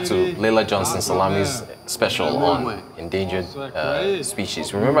ties back to Leila Johnson Salami's special on endangered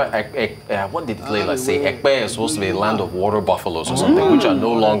species. Remember, what did Leila say? Ekpe is supposed to be a land of water buffaloes or something, which are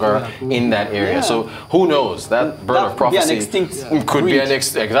no longer in that area. Yeah. So who knows? That bird of prophecy could be an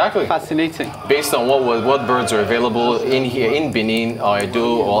extinct. Exactly. Fascinating. Based on what birds are available in here in Benin or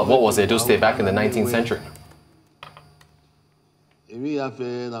Edo, or what was Edo State back in the 19th century.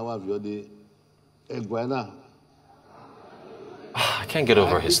 I can't get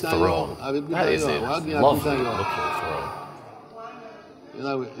over his throne. That is a lovely looking throne.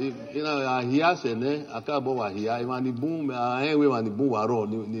 ahia sene akabo wa ahia imani bun ahenwe mani bun waro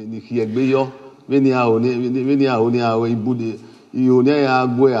ni kiegbeyo meni aho ni aho ibude iyo ni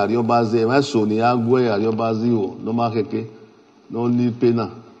agwe ariobaze maso ni agwe ariobaze o no makeke no ni pena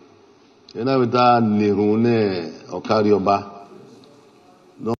ena weta nirune okarioba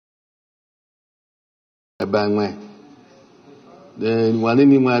no ebanwe de wani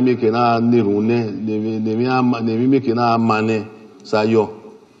ni mwa meke na nirune ne meke na amane sayo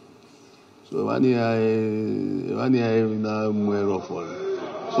so wani na mwero for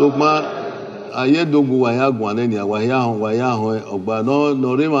so ma ayedogu wa ya gwan ni wa ya ho ogba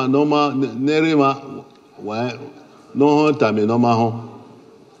no rema no ma nerema wa no ho tame no ma ho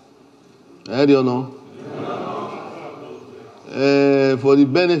no for the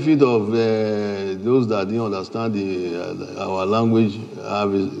benefit of those that didn't understand our language, I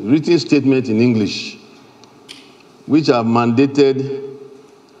have a written statement in English which have mandated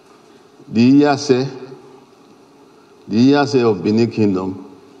the Iyase of Benin Kingdom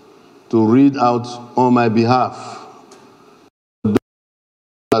to read out on my behalf.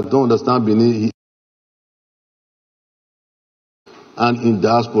 I don't understand Benin and in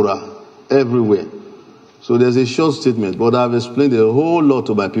diaspora everywhere. So there's a short statement, but I've explained a whole lot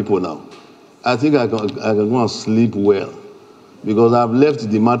to my people now. I think I can go and sleep well because I've left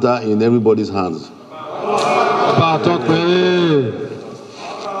the matter in everybody's hands.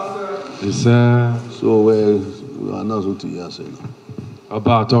 So we announce what you say now.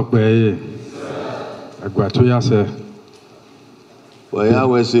 About talk by Aguatu Waya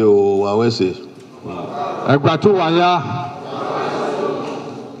we say o wa we say. Aguatu waya.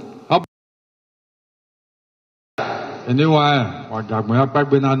 Anyway, wagagbe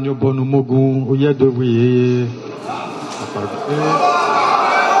apagbe na nyo bonu mogun oyedowe apagbe.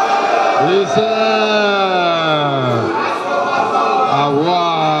 Ise awa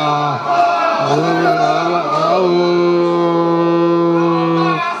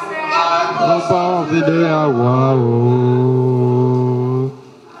Oba vide awa o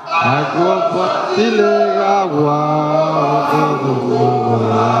Agwa tile awa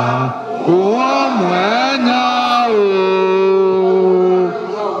o mwenya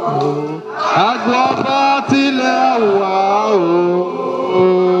Agwa tile awa o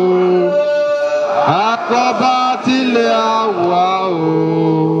Agwa tile awa o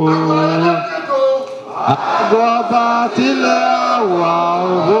Agwa tile awa o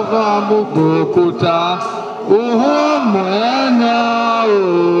Bova mugokuta Uhu mwenya o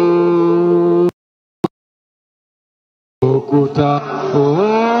Okuta Uhu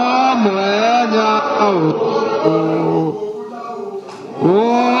mwenya o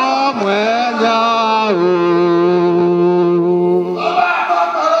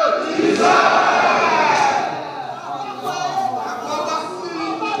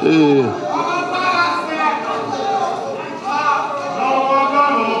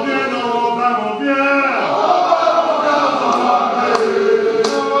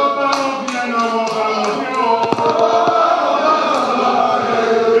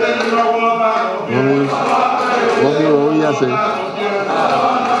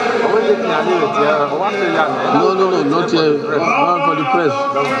No, not yet. For the press.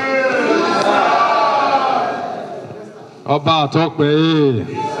 Ọba àtọ́pẹ́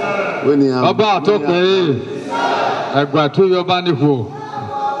Ọba àtọ́pẹ́ ẹgbà tó yọba nípò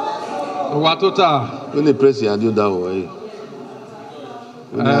ọwà tó tà. When the press yà dé dáwọ̀ ẹ̀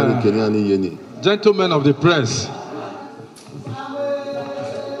when the Harry Kenya ní yé ni. Gentlemen of the press.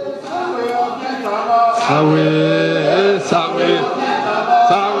 Sawe.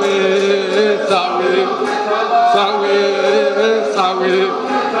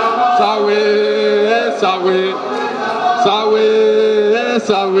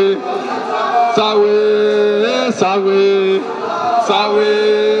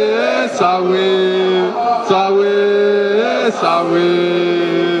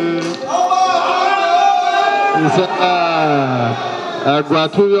 Ẹgbà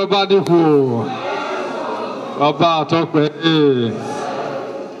tó yọba nípò ọba àtọ́pẹ́.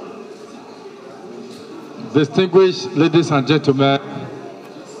 Distinguished ladies and gentlemen,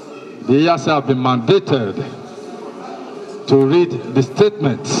 the Iyase have been mandated to read the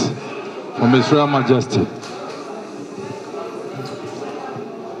statement from His Royal Majesty.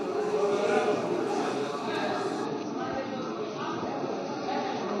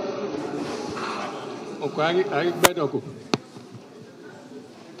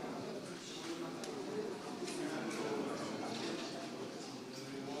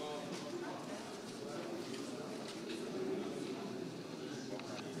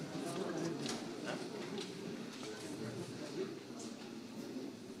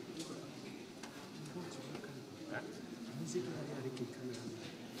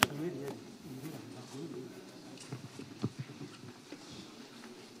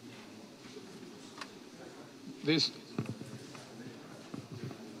 This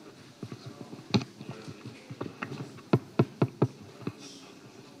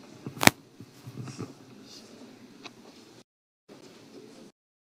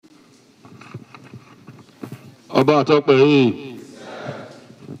Ọba àtọ́pẹ́ yìí.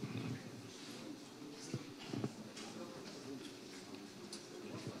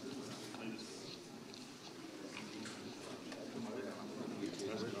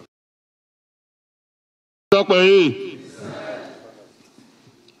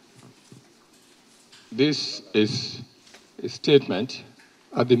 This is a statement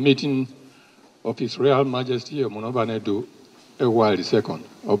at the meeting of His Royal Majesty Omonobanedu Ewuari II,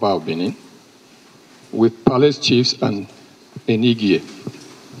 Oba of Benin, with palace chiefs and Enigie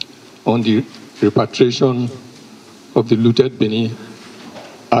on the repatriation of the looted Benin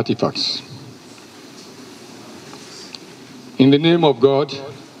artifacts. In the name of God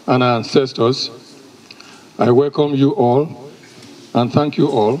and our ancestors, I welcome you all and thank you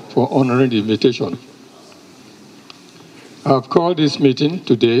all for honoring the invitation. I have called this meeting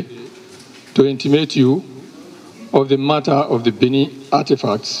today to intimate you of the matter of the Benin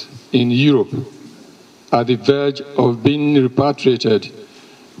artifacts in Europe at the verge of being repatriated,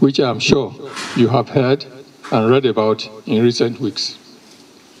 which I am sure you have heard and read about in recent weeks.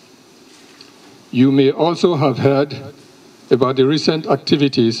 You may also have heard about the recent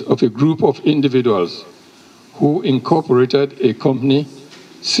activities of a group of individuals who incorporated a company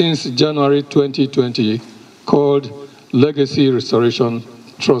since January 2020 called Legacy Restoration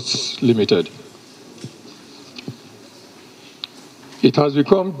Trust Limited. It has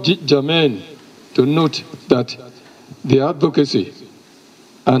become germane to note that the advocacy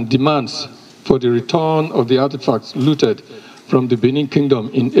and demands for the return of the artifacts looted from the Benin Kingdom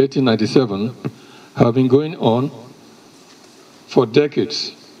in 1897 have been going on for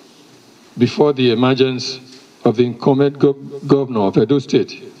decades before the emergence of the incumbent governor of Edo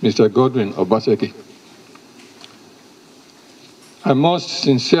State, Mr. Godwin Obaseki. I must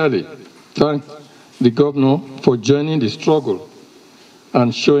sincerely thank the governor for joining the struggle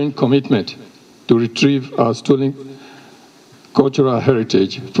and showing commitment to retrieve our stolen cultural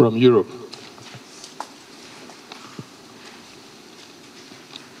heritage from Europe.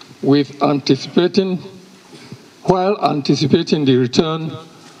 While anticipating the return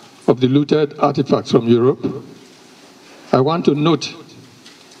of the looted artifacts from Europe, I want to note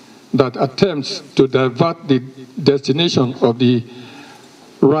that attempts to divert the destination of the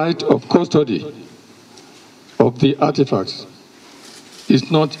right of custody of the artifacts is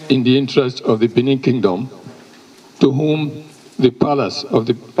not in the interest of the Benin Kingdom, to whom the palace of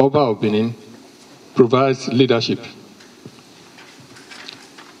the Oba of Benin provides leadership.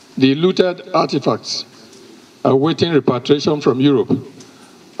 The looted artifacts awaiting repatriation from Europe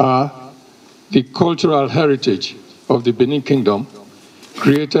are the cultural heritage of the Benin Kingdom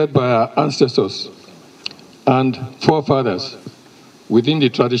created by our ancestors and forefathers within the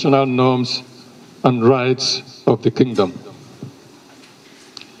traditional norms and rights of the kingdom.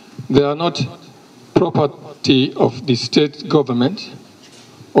 They are not property of the state government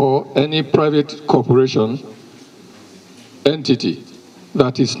or any private corporation entity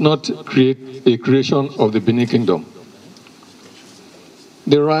that is not a creation of the Benin Kingdom.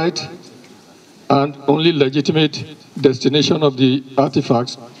 The right and only legitimate destination of the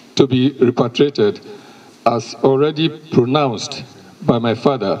artifacts to be repatriated, as already pronounced by my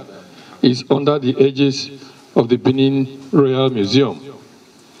father, is under the aegis of the Benin Royal Museum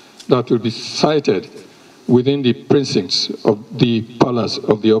that will be sited within the precincts of the palace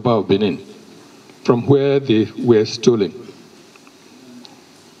of the Oba of Benin, from where they were stolen.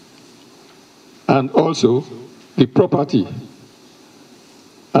 And also the property,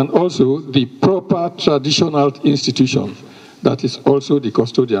 and also the proper traditional institution that is also the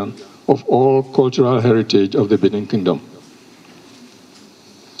custodian of all cultural heritage of the Benin Kingdom.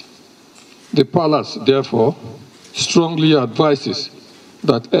 The palace, therefore, strongly advises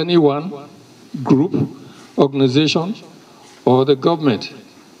that anyone, group, organization, or the government,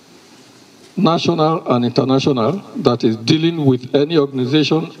 national and international, that is dealing with any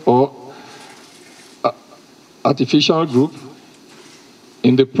organization or artificial group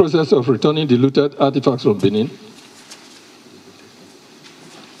in the process of returning the looted artifacts from Benin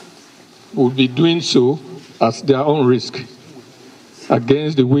will be doing so at their own risk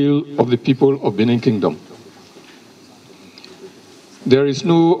against the will of the people of Benin Kingdom. There is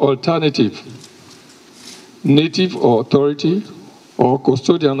no alternative native authority or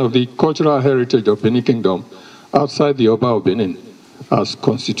custodian of the cultural heritage of Benin Kingdom outside the Oba of Benin, as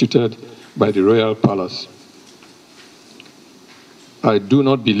constituted by the Royal Palace. I do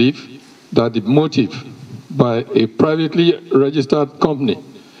not believe that the motive by a privately registered company,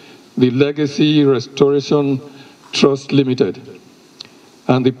 the Legacy Restoration Trust Limited,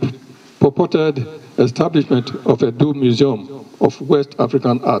 and the purported establishment of a Edo Museum of West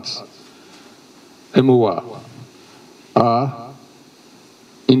African Arts, MOA, are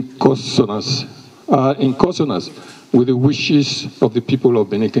in consonance with the wishes of the people of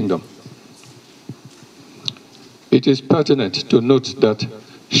Benin Kingdom. It is pertinent to note that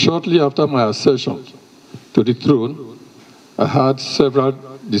shortly after my accession to the throne, I had several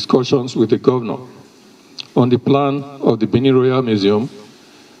discussions with the governor on the plan of the Benin Royal Museum,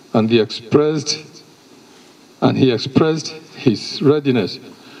 and he expressed his readiness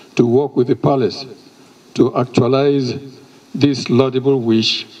to work with the palace to actualize this laudable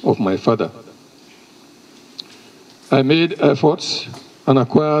wish of my father. I made efforts and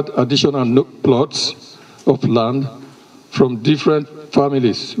acquired additional plots of land from different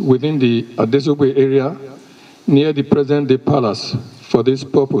families within the Adesogbe area near the present-day palace for this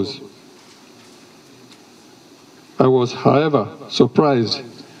purpose. I was, however, surprised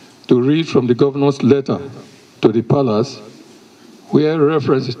to read from the governor's letter to the palace where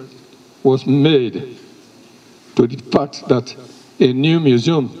reference was made to the fact that a new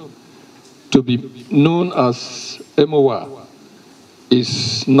museum to be known as MOA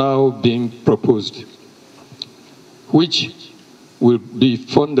is now being proposed, which will be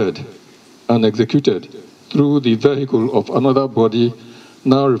funded and executed through the vehicle of another body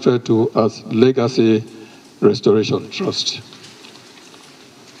now referred to as Legacy Restoration Trust.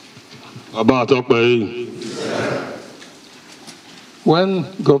 When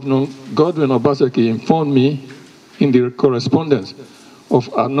Governor Godwin Obaseki informed me in the correspondence of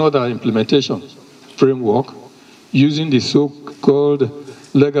another implementation framework using the so-called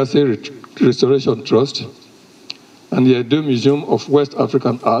Legacy Restoration Trust and the Edo Museum of West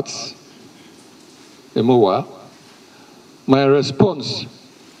African Arts, MOA, my response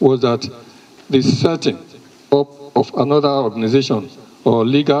was that the setting up of another organization or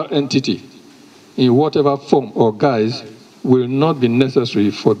legal entity in whatever form or guise will not be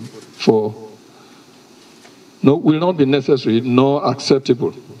necessary nor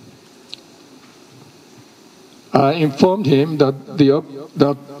acceptable. I informed him that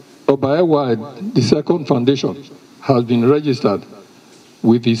Obaewa, the second foundation, has been registered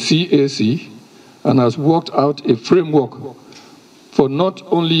with the CAC and has worked out a framework for not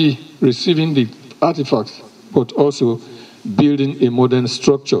only receiving the artifacts, but also building a modern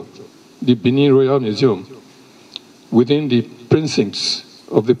structure, the Benin Royal Museum, within the precincts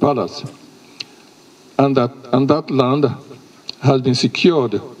of the palace. And that land has been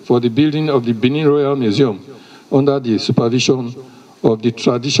secured for the building of the Benin Royal Museum under the supervision of the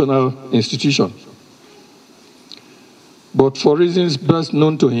traditional institution. But for reasons best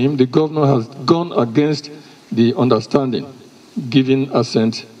known to him, the governor has gone against the understanding given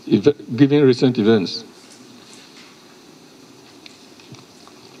recent events.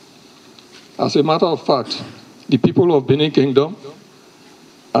 As a matter of fact, the people of Benin Kingdom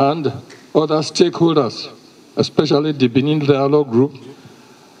and other stakeholders, especially the Benin Dialogue Group,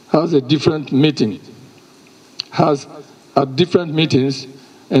 has at different meetings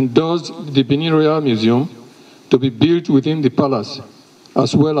endorsed the Benin Royal Museum to be built within the palace,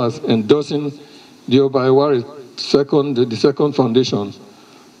 as well as endorsing the Obaewa the second foundation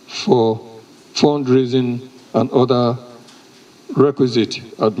for fundraising and other requisite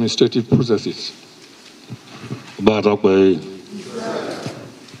administrative processes.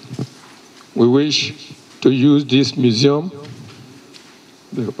 We wish to use this museum,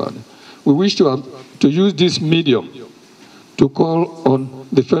 we wish to use this medium to call on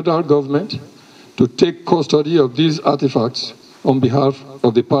the federal government to take custody of these artifacts on behalf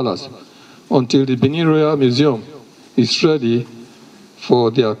of the palace until the Benin Royal Museum is ready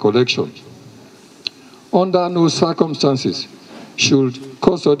for their collection. Under no circumstances should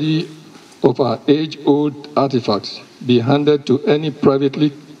custody of our age-old artifacts be handed to any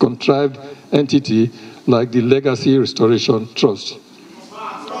privately contrived entity like the Legacy Restoration Trust.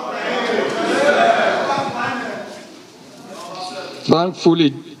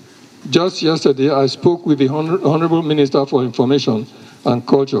 Thankfully, just yesterday, I spoke with the Honorable Minister for Information and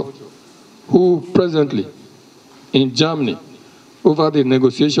Culture, who presently in Germany, over the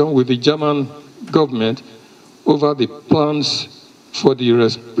negotiation with the German government over the plans for the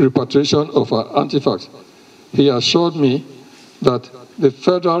repatriation of our artifacts. He assured me that the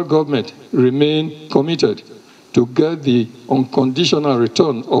federal government remains committed to get the unconditional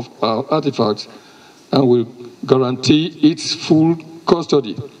return of our artifacts and will guarantee its full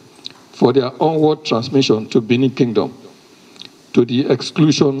custody for their onward transmission to Benin Kingdom, to the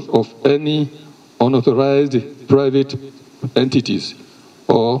exclusion of any unauthorized private entities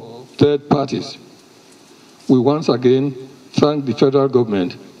or third parties. We once again thank the federal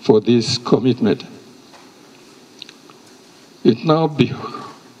government for this commitment. It now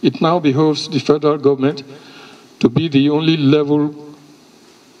behoves the federal government to be the only level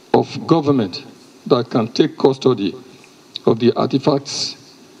of government that can take custody of the artifacts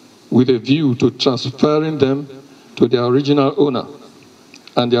with a view to transferring them to their original owner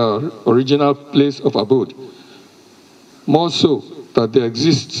and their original place of abode. More so that there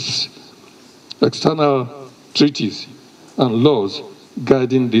exists external treaties and laws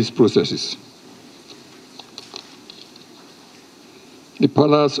guiding these processes. The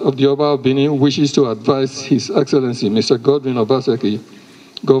Palace of the Oba of Benin wishes to advise His Excellency Mr. Godwin Obaseki,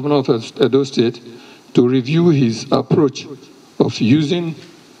 Governor of Edo State, to review his approach of using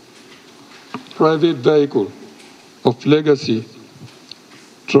private vehicle of Legacy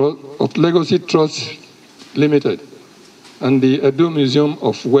Trust Limited and the Edo Museum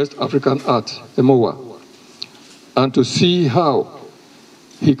of West African Art, EMOWA, and to see how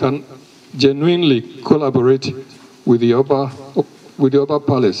he can genuinely collaborate with the Oba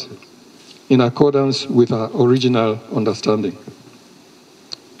Palace in accordance with our original understanding.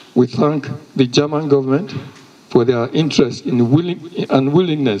 We thank the German government for their interest in and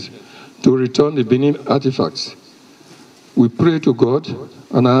willingness to return the Benin artifacts. We pray to God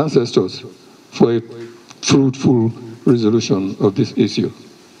and our ancestors for a fruitful resolution of this issue.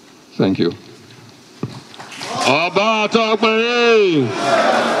 Thank you.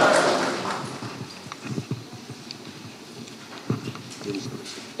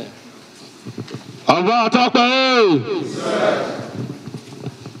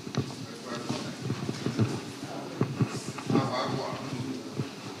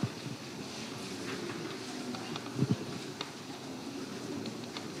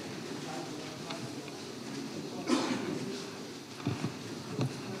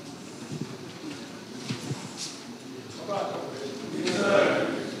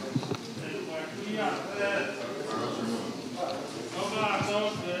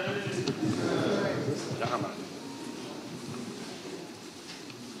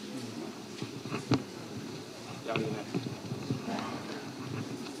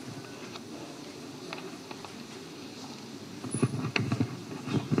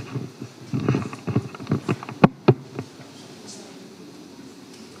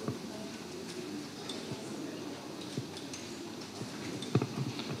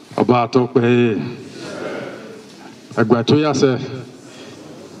 Agwato yase,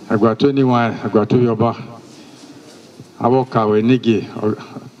 agwato niwa, agwato yoba. Awoka we nigi,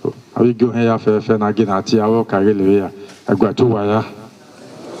 awigo heya fe na ginati awoka gelewe ya agwato waya.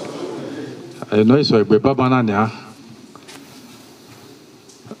 No iso egbe baba na ni ha.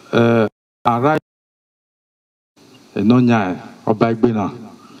 Ara no nya oba egbe na.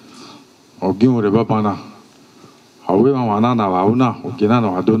 Ogun re baba na. Awe ma wana na wa una, ogina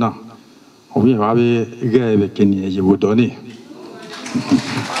na wadona. Obi wabe gebe keni yebodoni.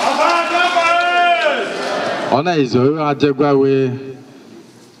 Ona izo ajegwa we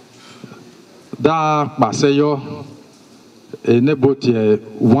da paseyo enable a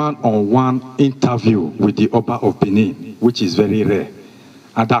one-on-one interview with the Oba of Benin, which is very rare.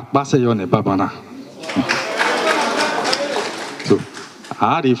 And that paseyo ne babana. So,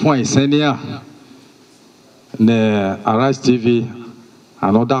 I had a senior ne Arise TV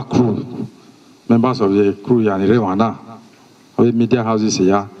and other crew, members of the crew and Rwanda, of media houses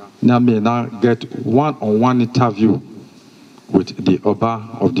here, now may now get one-on-one interview with the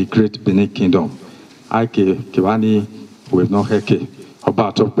Oba of the Great Benin Kingdom. Ike Kiwani with no heke.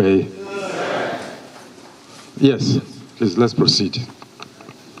 Oba Tokpe. Yes, please let's proceed.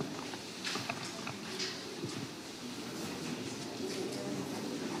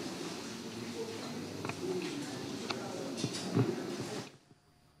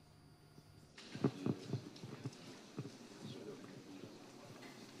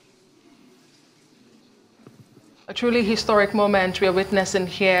 A truly historic moment we are witnessing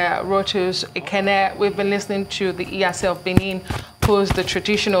here. Rotus Ikene, we've been listening to the EAC of Benin, who's the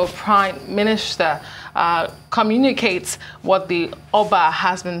traditional prime minister, communicates what the Oba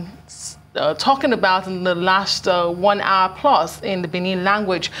has been talking about in the last 1 hour plus in the Benin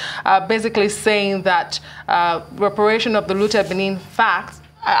language, basically saying that reparation of the looted Benin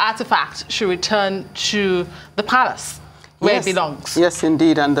artifact should return to the palace. Where it belongs. Yes,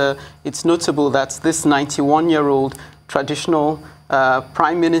 indeed. And it's notable that this 91-year-old traditional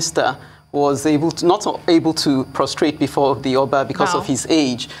prime minister was not able to prostrate before the Oba because of his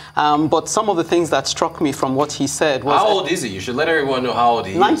age. But some of the things that struck me from what he said was... How old is he? You should let everyone know how old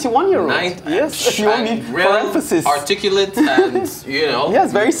he is. 91-year-old. Yes, if you want me for emphasis. Articulate and, you know...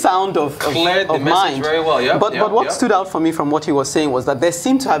 Yes, very sound of cleared the message mind. very well, yeah. But what stood out for me from what he was saying was that there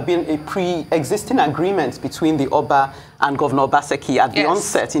seemed to have been a pre-existing agreement between the Oba and Governor Obaseki at the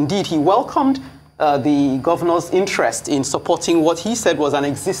onset. Indeed, he welcomed the governor's interest in supporting what he said was an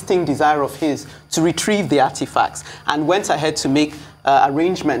existing desire of his to retrieve the artifacts, and went ahead to make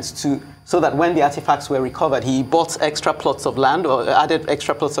arrangements so that when the artifacts were recovered, he bought extra plots of land or added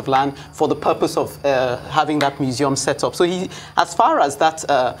extra plots of land for the purpose of having that museum set up. So he, as far as that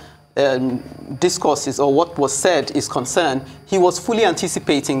discourses or what was said is concerned, he was fully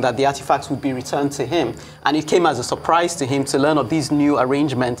anticipating that the artifacts would be returned to him, and it came as a surprise to him to learn of these new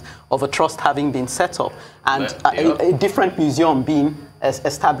arrangements of a trust having been set up and a different museum being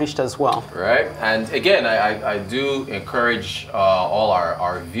established as well. Right, and again, I do encourage all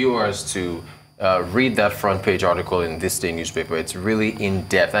our viewers to read that front page article in This Day newspaper. It's really in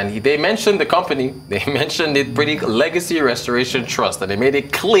depth, and they mentioned the company. They mentioned it, British Legacy Restoration Trust, and they made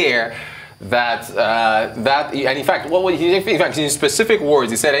it clear that and in fact, in specific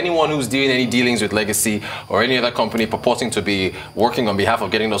words, he said anyone who's doing any dealings with Legacy or any other company purporting to be working on behalf of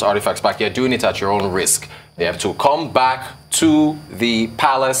getting those artifacts back, you're doing it at your own risk. They have to come back to the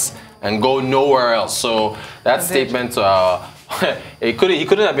palace and go nowhere else. So that statement. He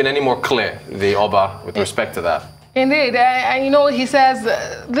couldn't have been any more clear, the Oba, with respect to that. Indeed. And you know, he says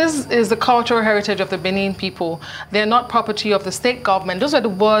this is the cultural heritage of the Benin people. They're not property of the state government. Those are the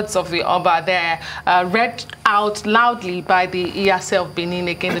words of the Oba there, read out loudly by the Iyase of Benin,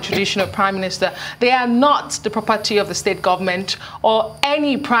 again, the traditional prime minister. They are not the property of the state government or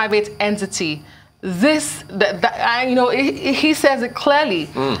any private entity. This, you know, he says it clearly.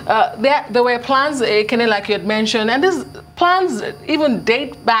 There were plans, kind of like you had mentioned, and these plans even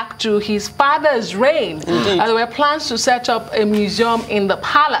date back to his father's reign. There were plans to set up a museum in the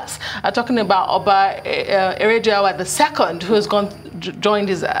palace. Talking about Oba Erejawa II, who has joined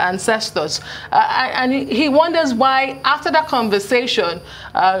his ancestors. And he wonders why, after that conversation,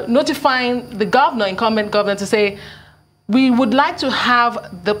 notifying the governor, incumbent governor, to say, we would like to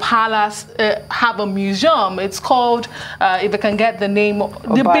have the palace have a museum. It's called, if I can get the name,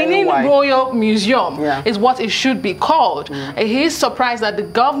 the Benin Royal Museum is what it should be called. He's surprised that the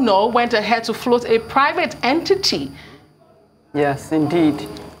governor went ahead to float a private entity. Yes, indeed,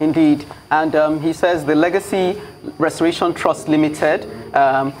 indeed. And he says the Legacy Restoration Trust Limited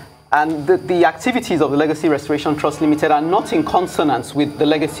and the activities of the Legacy Restoration Trust Limited are not in consonance with the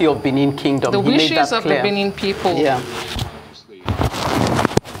legacy of Benin Kingdom. The wishes of the Benin people. Yeah.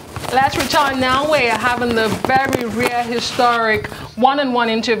 Let's return now. We are having the very rare, historic one-on-one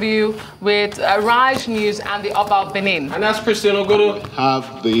interview with Rise News and the Oba of Benin. And that's Christian Ogodo.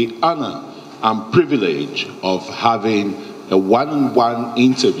 Have the honor and privilege of having a one-on-one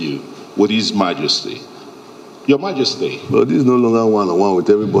interview with His Majesty. Your Majesty. Well, this is no longer one-on-one with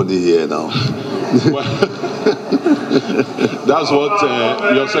everybody here now. That's what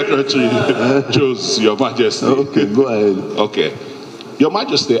your secretary chose, Your Majesty. Okay, go ahead. Okay. Your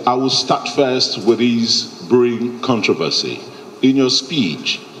Majesty, I will start first with this brewing controversy. In your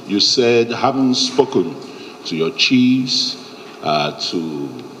speech, you said, having spoken to your chiefs, to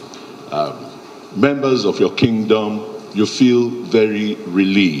members of your kingdom, you feel very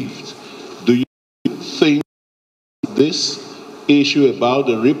relieved. Do you think this issue about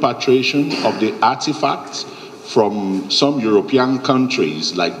the repatriation of the artifacts from some European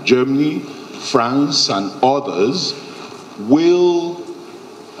countries like Germany, France, and others will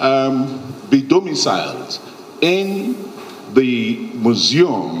be domiciled in the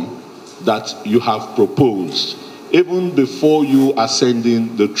museum that you have proposed, even before you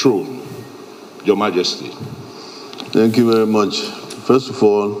ascending the throne, Your Majesty? Thank you very much. First of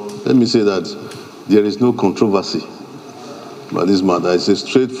all, let me say that there is no controversy about this matter. It's a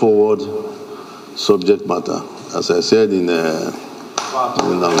straightforward subject matter. As I said in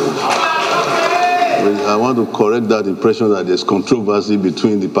I want to correct that impression that there's controversy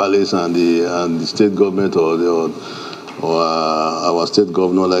between the palace and the state government or our state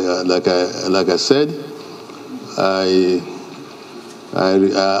governor. Like I said, I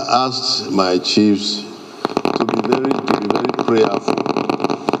asked my chiefs to be very prayerful.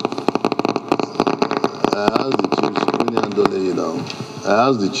 I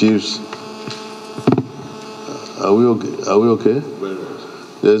asked the chiefs, are we okay?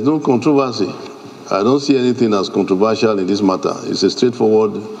 There's no controversy. I don't see anything as controversial in this matter. It's a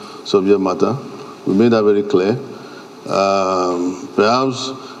straightforward subject matter. We made that very clear.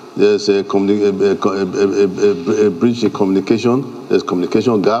 Perhaps There's a breach in communication. There's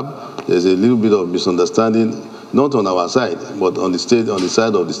communication gap. There's a little bit of misunderstanding, not on our side, but on the side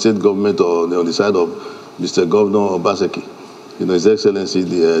of the state government, or on the side of Mr. Governor Obaseki, His Excellency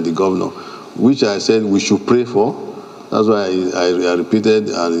the Governor, which I said we should pray for. That's why I repeated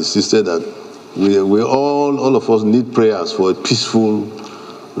and insisted that we all of us need prayers for a peaceful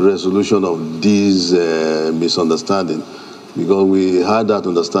resolution of this misunderstanding, because we had that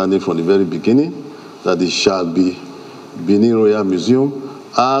understanding from the very beginning that it shall be Benin Royal Museum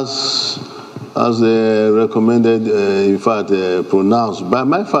as recommended, in fact, pronounced by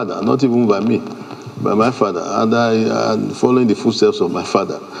my father, not even by me, by my father, and I am following the footsteps of my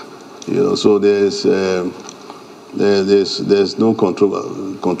father. So there's no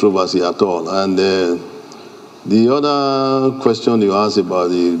controversy at all. And the other question you asked about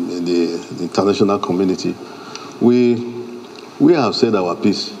the international community, we have said our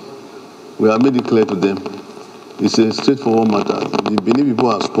piece. We have made it clear to them. It's a straightforward matter. The Benin people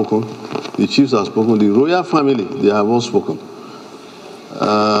have spoken, the chiefs have spoken, the royal family, they have all spoken.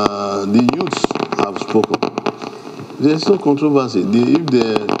 The youths have spoken. There's no controversy. If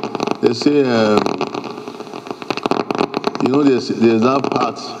they say, there's that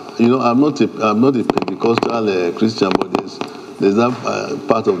part. I'm not a Pentecostal Christian, but there's that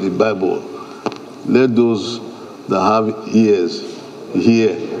part of the Bible. Let those that have ears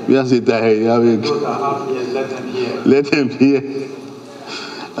hear. We have said that. Those that have ears, let them hear. Let them hear.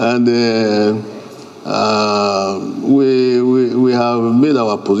 And we have made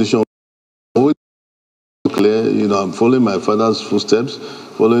our position clear. I'm following my father's footsteps,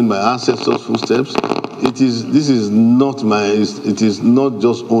 following my ancestors' footsteps. It is not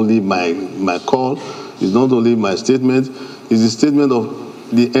just only my call. It's not only my statement. It's a statement of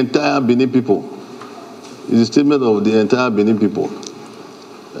the entire Benin people. It's a statement of the entire Benin people.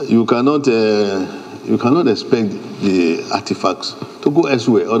 You cannot expect the artifacts to go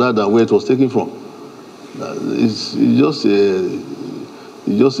elsewhere other than where it was taken from. It's just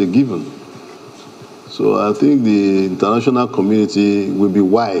a given. So I think the international community will be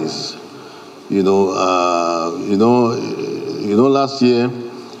wise. Last year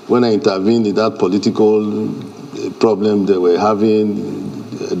when I intervened in that political problem they were having,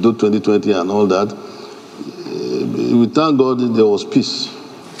 2020 and all that, we thank God there was peace.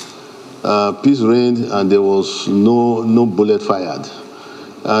 Peace reigned and there was no bullet fired.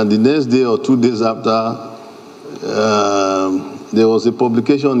 And the next day or 2 days after, there was a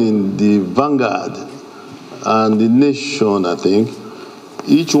publication in the Vanguard and the Nation, I think.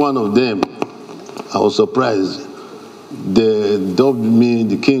 Each one of them, I was surprised, they dubbed me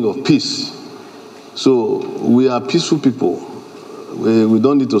the King of Peace. So we are peaceful people. We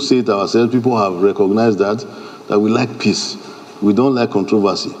don't need to say it ourselves. People have recognized that we like peace. We don't like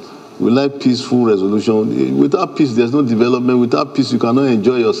controversy. We like peaceful resolution. Without peace, there's no development. Without peace, you cannot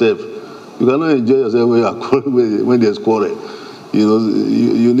enjoy yourself. You cannot enjoy yourself when there's quarrel.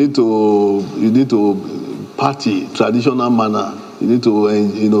 You need to party traditional manner. You need to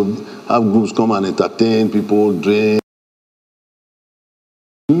have groups come and entertain people, drink,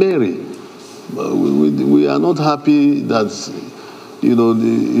 merry. We are not happy that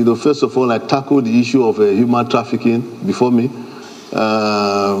first of all I tackled the issue of human trafficking before me.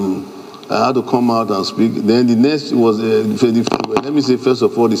 I had to come out and speak. Then the next was, let me say, first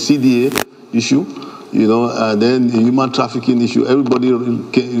of all, the CDA issue, and then the human trafficking issue. Everybody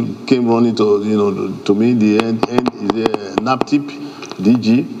came running to me. The end is NAPTIP,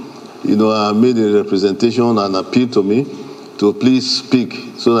 DG. I made a representation and appeal to me to please speak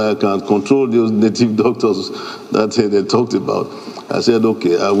so that I can control those native doctors that they talked about. I said,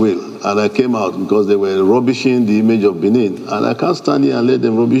 okay, I will. And I came out because they were rubbishing the image of Benin. And I can't stand here and let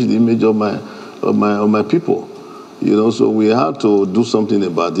them rubbish the image of my people. So we had to do something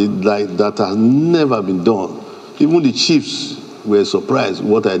about it like that has never been done. Even the chiefs were surprised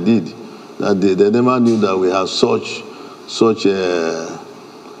what I did. That they never knew that we have such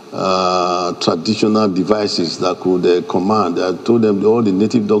traditional devices that could command. I told them all the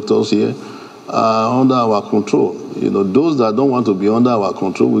native doctors here are under our control. Those that don't want to be under our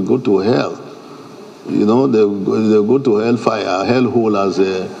control will go to hell. They'll go to hellfire, hellhole as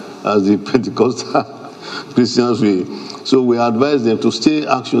the Pentecostal Christians will. So we advise them to stay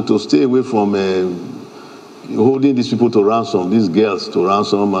away from holding these people to ransom, these girls to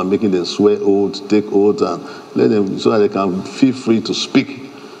ransom, and making them swear oaths, take oaths, and let them so that they can feel free to speak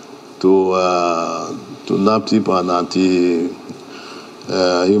to NAPTIP and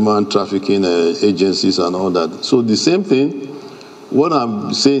anti-human trafficking agencies and all that. So the same thing. What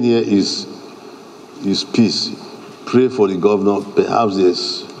I'm saying here is peace. Pray for the governor. Perhaps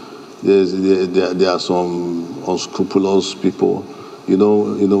there are some unscrupulous people. You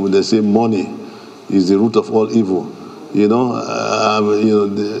know, they say money is the root of all evil. The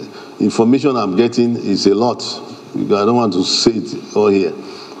information I'm getting is a lot. I don't want to say it all here.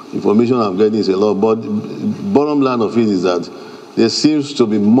 Information I'm getting is a lot, but bottom line of it is that there seems to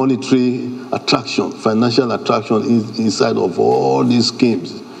be monetary attraction, financial attraction inside of all these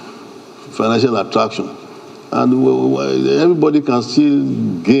schemes. Financial attraction. And everybody can still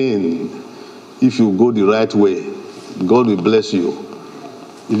gain if you go the right way. God will bless you.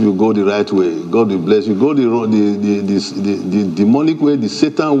 If you go the right way, God will bless you. Go the demonic way, the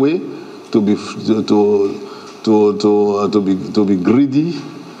Satan way, to be greedy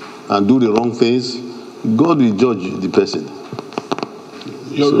and do the wrong things. God will judge the person.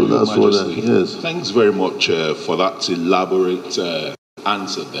 Your Royal Majesty, yes. Thanks very much for that elaborate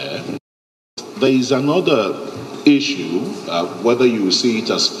answer there. There is another issue, whether you see it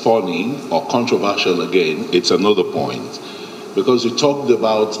as funny or controversial again, it's another point. Because you talked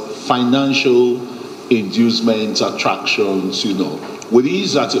about financial inducements, attractions, With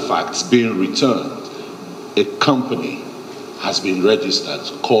these artifacts being returned, a company has been registered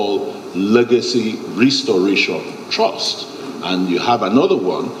called Legacy Restoration Trust. And you have another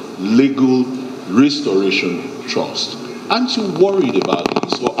one, Legal Restoration Trust. Aren't you worried about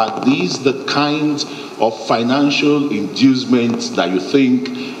this? Or are these the kinds of financial inducements that you think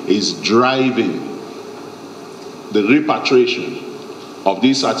is driving the repatriation of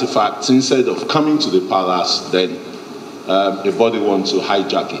these artifacts? Instead of coming to the palace, then the body wants to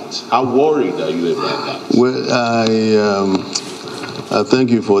hijack it? How worried are you about that? Well, I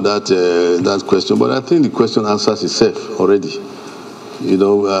thank you for that question, but I think the question answers itself already.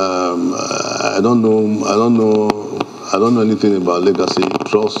 I don't know anything about Legacy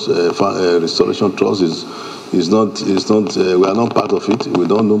Trust, Restoration Trust. It's not. We are not part of it. We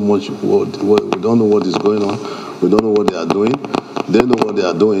don't know much. We don't know what is going on. We don't know what they are doing. They know what they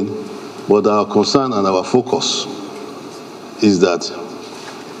are doing. But our concern and our focus is that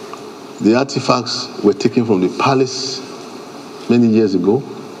the artifacts were taken from the palace many years ago,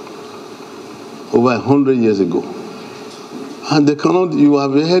 over 100 years ago. And they cannot, you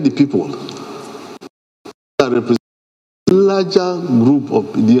have heard the people that represent a larger group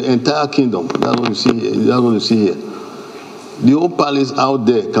of the entire kingdom. That's what you see here. That's what you see here. The old palace out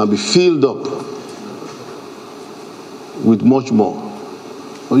there can be filled up with much more.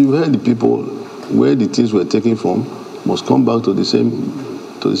 But you heard the people where the things were taken from must come back to the same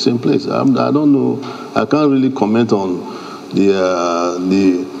place. I don't know. I can't really comment on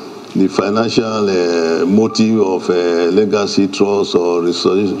the financial motive of Legacy Trust or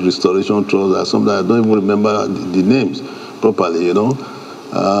Restoration Trust or something. I don't even remember the names properly. I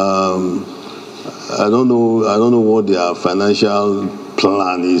don't know what their financial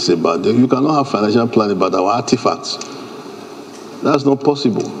plan is about. You cannot have financial plan about our artifacts. That's not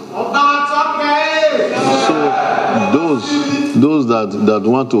possible. So those that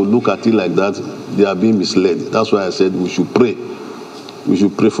want to look at it like that, they are being misled. That's why I said we should pray. We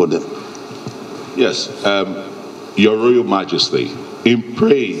should pray for them. Yes, Your Royal Majesty, in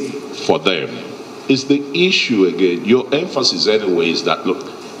praying for them, is the issue again, your emphasis anyway is that, look,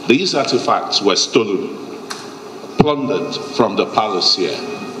 these artifacts were stolen, plundered from the palace here.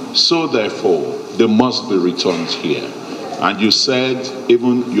 So therefore, they must be returned here. And you said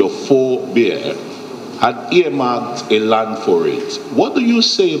even your forebear had earmarked a land for it. What do you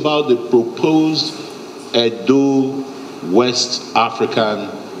say about the proposed Edo West African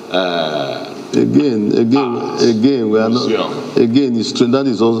again, we are not. Again, it's strange. That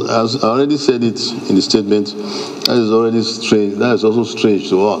is also, as I already said it in the statement. That is already strange. That is also strange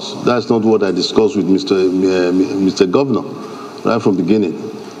to us. That's not what I discussed with Mr. Governor right from the beginning.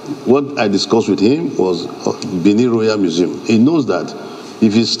 What I discussed with him was Benin Royal Museum. He knows that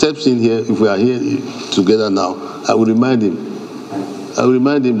if he steps in here, if we are here together now, I will remind him. I will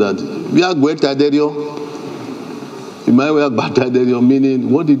remind him that we are going to Aderio. Meaning,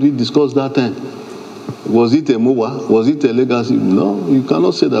 what did we discuss that time? Was it a MOA? Was it a legacy? No, you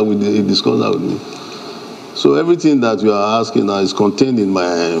cannot say that we discussed that with me. So everything that you are asking now is contained in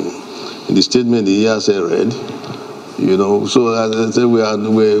the statement the ESA read. So as I said, we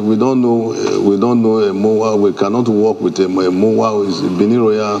don't know a MOA. We cannot work with a MOA. Is Benin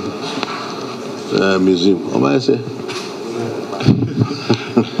Royal Museum. What am I say?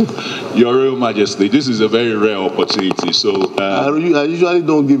 Your Royal Majesty, this is a very rare opportunity. So I usually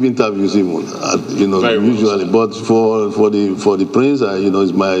don't give interviews, even usually, but for the prince,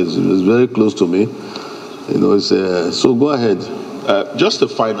 it's very close to me. So go ahead. Just a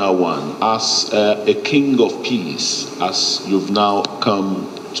final one. As a king of peace, as you've now come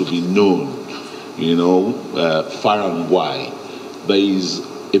to be known, you know, far and wide. There is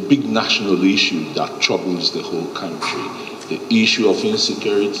a big national issue that troubles the whole country. The issue of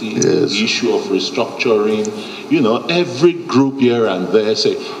insecurity, yes, the issue of restructuring, you know, every group here and there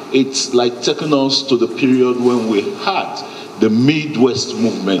say it's like taking us to the period when we had the Midwest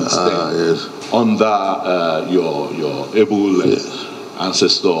movements yes, under your able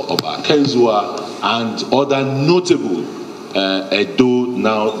ancestor Oba Kenzua and other notable Edo,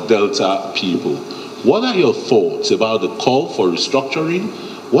 now Delta people. What are your thoughts about the call for restructuring?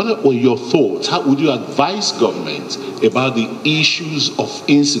 What were your thoughts? How would you advise government about the issues of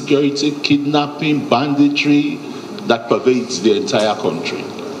insecurity, kidnapping, banditry that pervades the entire country?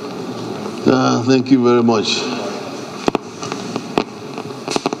 Thank you very much.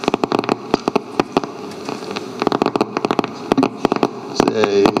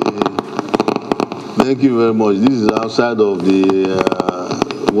 Thank you very much. This is outside of the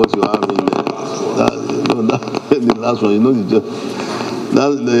what you have in there. The last one, you know,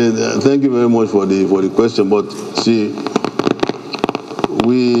 thank you very much for the question. But see,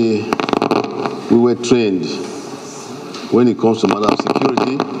 we were trained when it comes to matter of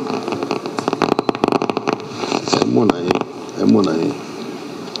security.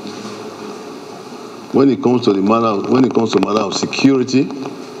 When it comes to matter of security,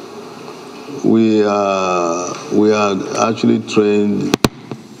 we are actually trained.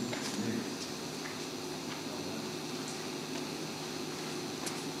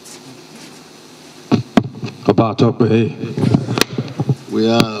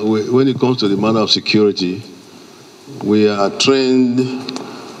 When it comes to the matter of security, we are trained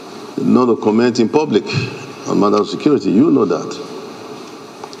not to comment in public on matter of security. You know that.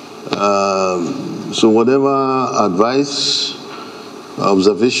 So whatever advice,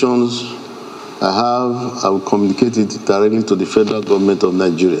 observations I will communicate it directly to the federal government of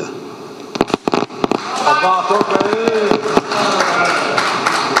Nigeria.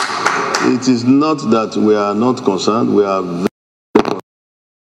 It is not that we are not concerned. We are very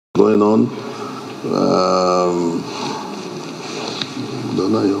going on.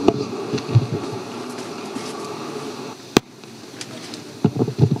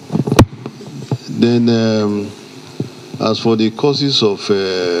 Then, as for the causes of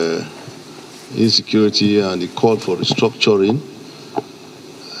insecurity and the call for restructuring,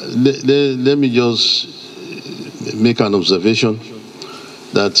 let me just make an observation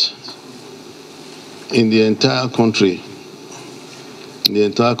that in the entire country,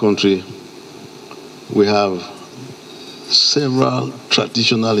 we have several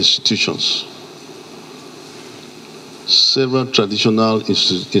traditional institutions.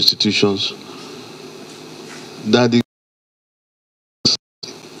 That the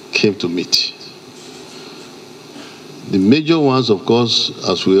came to meet. The major ones, of course,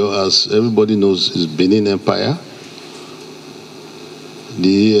 as everybody knows, is Benin Empire,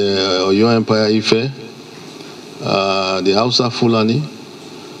 the Oyo Empire Ife, the Hausa Fulani,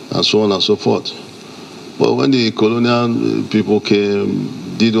 and so on and so forth. But when the colonial people came,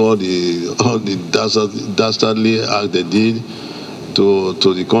 did all the dastardly act they did to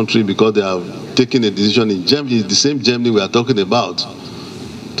the country, because they have taken a decision in Germany, the same Germany we are talking about,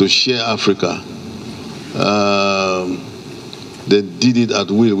 to share Africa. They did it at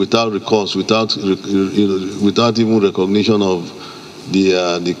will, without recourse, without even recognition of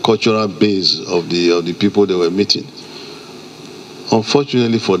the cultural base of the people they were meeting.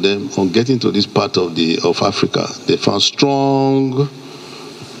 Unfortunately for them, on getting to this part of Africa, they found strong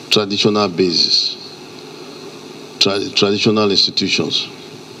traditional bases, traditional institutions.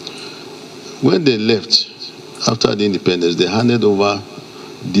 When they left after the independence, they handed over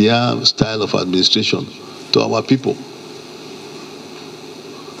their style of administration to our people.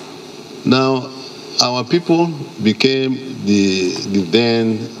 Now, our people became the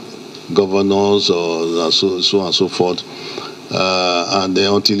then governors, or so and so forth, and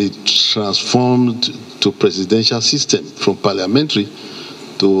then until it transformed to presidential system, from parliamentary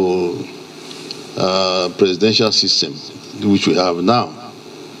to presidential system, which we have now.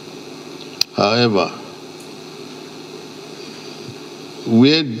 However,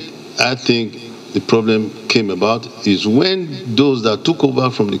 where I think the problem came about is when those that took over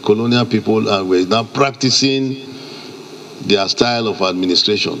from the colonial people and were now practicing their style of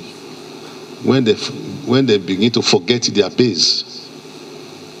administration, when they begin to forget their base,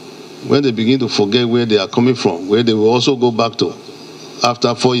 when they begin to forget where they are coming from, where they will also go back to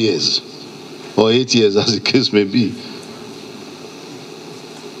after 4 years or 8 years, as the case may be,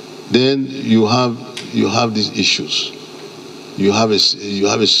 then you have these issues. You have a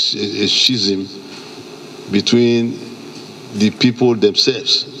schism between the people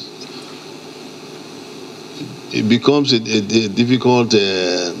themselves. It becomes a difficult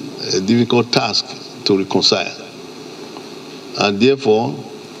task to reconcile. And therefore,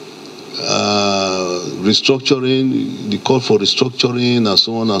 restructuring, the call for restructuring and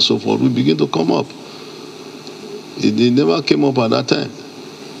so on and so forth will begin to come up. It never came up at that time.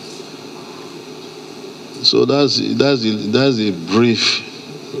 So that's a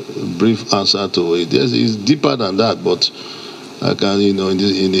brief answer to it. It's deeper than that, but I can, in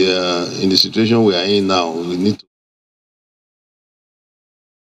the situation we are in now, we need to.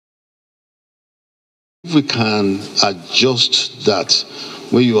 If we can adjust that,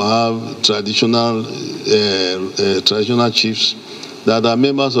 when you have traditional chiefs that are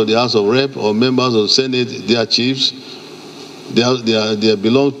members of the House of Rep or members of the Senate, they are chiefs. They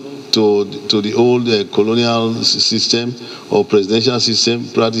belong to the old colonial system or presidential system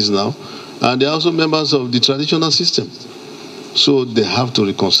practice now, and they are also members of the traditional system. So they have to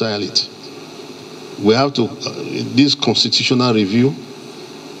reconcile it. We have to this constitutional review.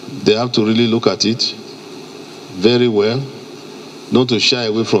 They have to really look at it very well, not to shy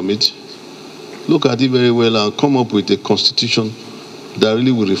away from it. Look at it very well and come up with a constitution that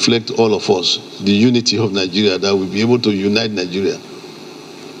really will reflect all of us, the unity of Nigeria, that will be able to unite Nigeria.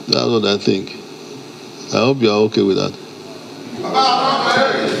 That's what I think. I hope you are okay with that.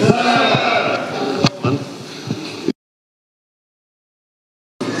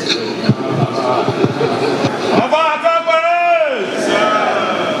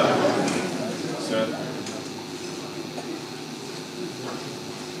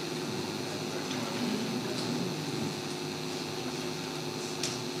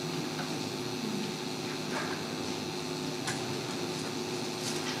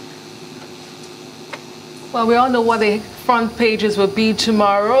 Well, we all know what the front pages will be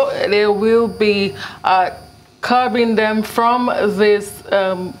tomorrow. They will be curbing them from this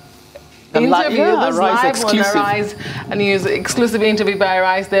interview, this live exclusive on Arise News, exclusive interview by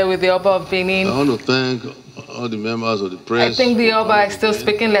Arise there with the Oba of Benin. I want to thank all the members of the press. I think the Oba is still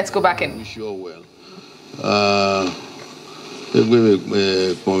speaking. Let's go back in. Wish you all well.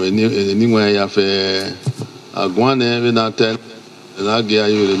 Na-aga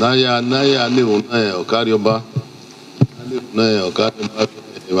yuri na ya niru na okarioba na okarioba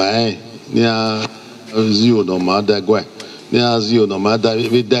vai ni a zio no mada gwa ni a zio no mada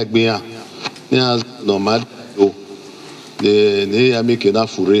be dagbe a ni a no mada do ne ya make na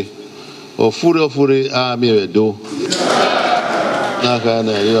fure ofure a mi re do na ka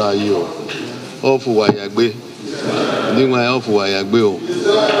na yo ayo ofu wa yagbe ni wa ofu wa yagbe o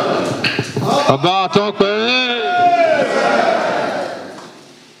baba Tope.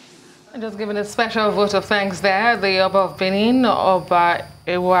 Just giving a special vote of thanks there, the Oba of Benin, Oba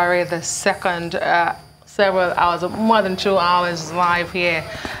Ewuare II, several hours, more than 2 hours live here,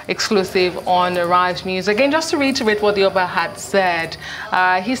 exclusive on Arise News. Again, just to reiterate what the Oba had said,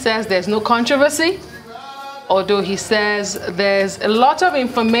 he says there's no controversy, although he says there's a lot of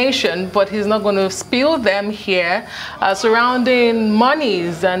information, but he's not going to spill them here, surrounding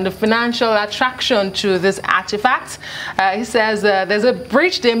monies and the financial attraction to this artifact. He says there's a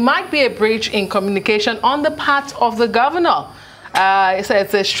breach, there might be a breach in communication on the part of the governor. He says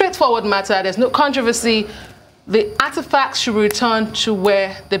it's a straightforward matter, there's no controversy. The artifacts should return to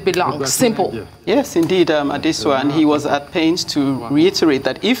where they belong. Simple. Yes, indeed, Adesua, and he was at pains to reiterate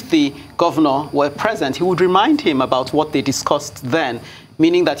that if the governor were present, he would remind him about what they discussed then,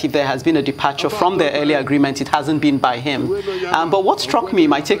 meaning that if there has been a departure from their earlier agreement, it hasn't been by him. But what struck me,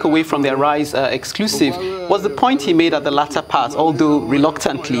 my takeaway from the Arise exclusive, was the point he made at the latter part, although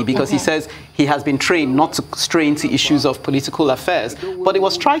reluctantly, because he says he has been trained not to stray into issues of political affairs. But it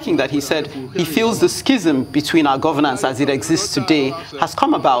was striking that he said he feels the schism between our governance as it exists today has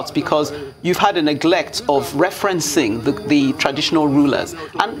come about because you've had a neglect of referencing the traditional rulers,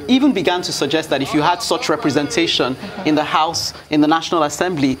 and even began to suggest that if you had such representation in the House, in the National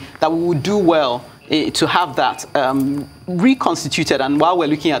Assembly, that we would do well to have that reconstituted. And while we're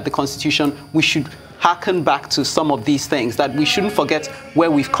looking at the Constitution, we should harken back to some of these things, that we shouldn't forget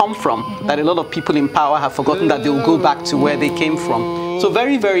where we've come from, that a lot of people in power have forgotten that they'll go back to where they came from. So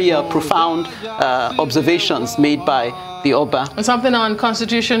very, very profound observations made by the Oba. And something on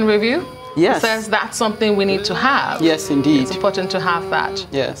Constitution review? Yes. Says that's something we need to have. Yes, indeed. It's important to have that.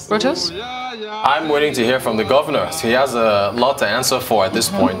 Yes. Brutus? I'm waiting to hear from the governor. He has a lot to answer for at this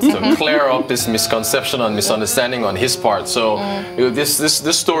point to clear up this misconception and misunderstanding on his part. So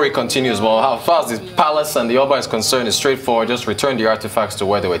this story continues. Well, how far as the palace and the Oba is concerned is straightforward. Just return the artifacts to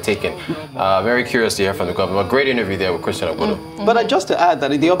where they were taken. Very curious to hear from the governor. Great interview there with Christian Obodo. But just to add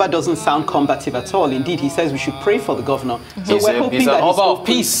that the Oba doesn't sound combative at all. Indeed, he says we should pray for the governor. So He's an Oba of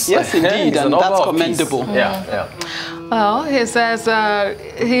peace. Yes, indeed, and that's commendable. Yeah. Well, he says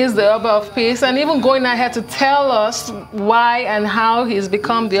he is the Oba of Peace, and even going ahead to tell us why and how he's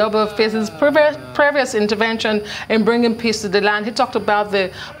become the Oba of Peace. His previous intervention in bringing peace to the land, he talked about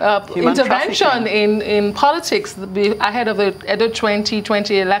the intervention in politics ahead of the Edo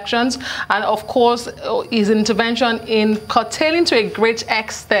 2020 elections, and of course his intervention in curtailing to a great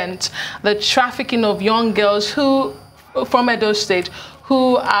extent the trafficking of young girls who from Edo State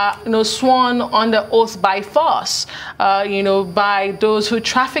who are sworn under oath by force, by those who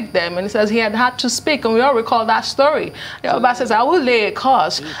traffic them. And he says he had to speak, and we all recall that story. The Oba says, I will lay a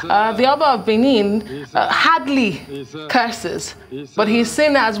curse. The Oba of Benin hardly curses, but he's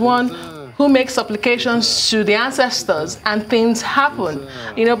seen as one who makes supplications to the ancestors, and things happen.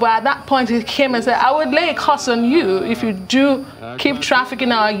 But at that point he came and said, I would lay a curse on you if you do keep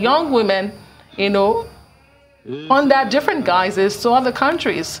trafficking our young women, under different guises to other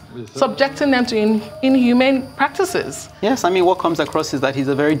countries, subjecting them to inhumane practices. Yes, I mean, what comes across is that he's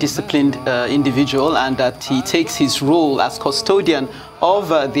a very disciplined individual, and that he takes his role as custodian of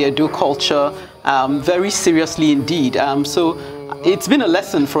the Edo culture very seriously indeed. So it's been a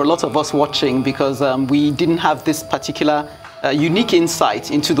lesson for a lot of us watching, because we didn't have this particular unique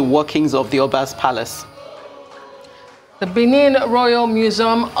insight into the workings of the Oba's palace. The Benin Royal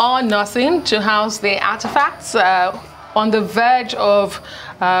Museum or nothing to house the artifacts on the verge of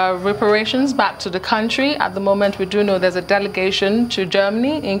reparations back to the country. At the moment, we do know there's a delegation to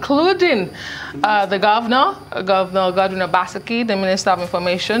Germany, including the Governor Godwin Obaseki, the Minister of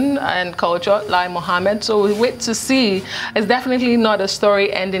Information and Culture, Lai Mohammed. So we wait to see. It's definitely not a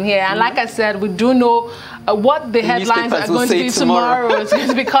story ending here. And like I said, we do know what the headlines are going to be tomorrow. It's going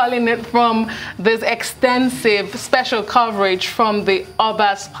to be calling it from this extensive special coverage from the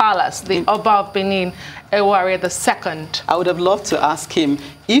Oba's palace, the Oba of Benin, Ewuare II. I would have loved to ask him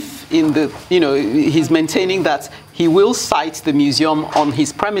if he's maintaining that he will site the museum on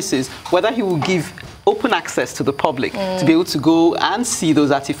his premises, whether he will give open access to the public to be able to go and see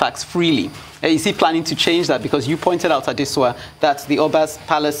those artifacts freely. Is he planning to change that? Because you pointed out, Adesua, that the Oba's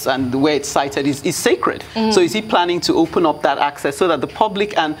palace and the way it's sited is sacred. So is he planning to open up that access so that the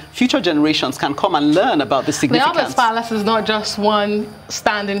public and future generations can come and learn about the significance? The Oba's palace is not just one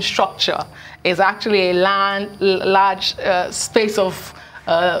standing structure. It's actually a large space of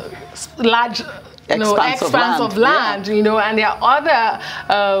large expanse of land, and there are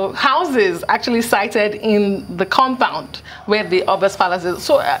other houses actually sited in the compound where the Oba's palace is.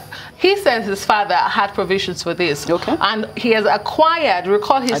 So he says his father had provisions for this, and he has acquired.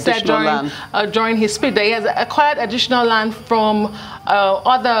 Recall he said during his speech that he has acquired additional land from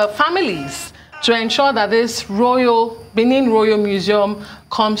other families to ensure that this Benin Royal Museum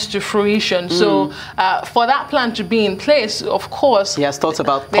comes to fruition. So for that plan to be in place, of course, he has thought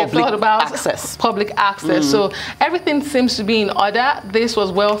about public access. So everything seems to be in order. This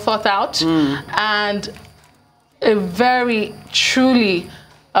was well thought out, and a very truly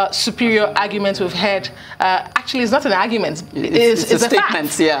superior argument we've heard. Actually, it's not an argument. It's a statement.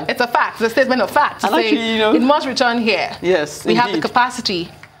 Fact. Yeah, it's a fact. It's a statement of fact. And actually, it must return here. Yes, we have the capacity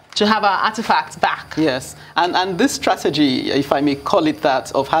to have our artifacts back. Yes, and this strategy, if I may call it that,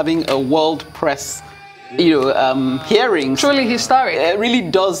 of having a world press, hearing, truly historic, really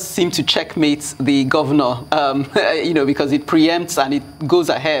does seem to checkmate the governor, because it preempts and it goes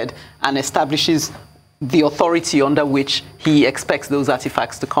ahead and establishes the authority under which he expects those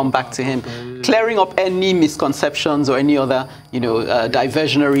artifacts to come back to him, clearing up any misconceptions or any other,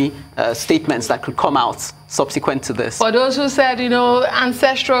 diversionary statements that could come out subsequent to this. For those who said,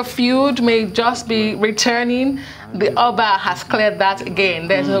 ancestral feud may just be returning, the Oba has cleared that again.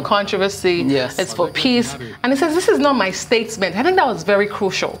 There's no controversy. Yes. It's for peace. And he says, this is not my statement. I think that was very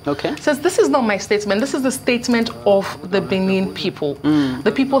crucial. Okay. He says, this is not my statement. This is the statement of the Benin people.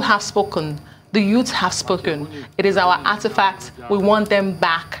 The people have spoken. The youths have spoken. It is our artifacts. We want them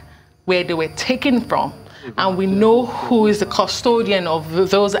back where they were taken from. And we know who is the custodian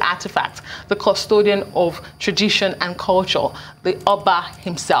of those artifacts, the custodian of tradition and culture, the Oba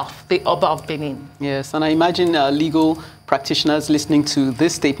himself, the Oba of Benin. Yes, and I imagine legal practitioners listening to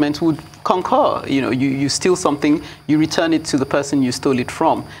this statement would concur. You know, you steal something, you return it to the person you stole it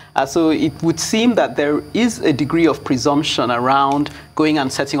from. So it would seem that there is a degree of presumption around going and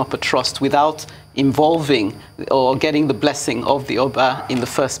setting up a trust without involving or getting the blessing of the Oba in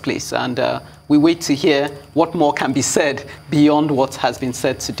the first place. And we wait to hear what more can be said beyond what has been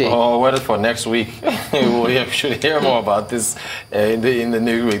said today. Oh, wait for next week. We should hear more about this in the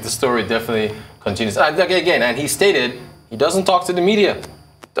new week. The story definitely continues. Again, and he stated he doesn't talk to the media.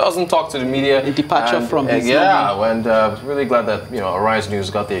 Doesn't talk to the media. A departure from his and really glad that Arise News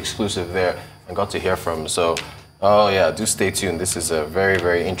got the exclusive there and got to hear from him. So, oh yeah, do stay tuned. This is a very,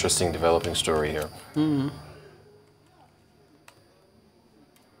 very interesting developing story here. Mm-hmm.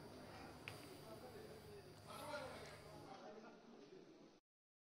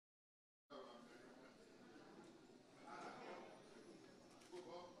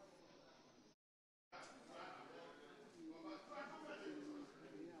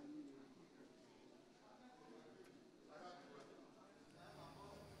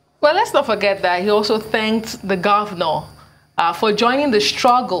 Well, let's not forget that he also thanked the governor for joining the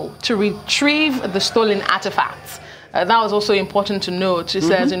struggle to retrieve the stolen artifacts. That was also important to note. He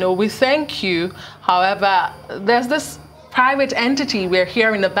says, we thank you. However, there's this private entity we're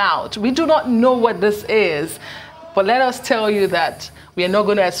hearing about. We do not know what this is, but let us tell you that we are not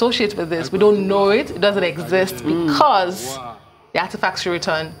going to associate with this. We don't know it. It doesn't exist because the artifacts should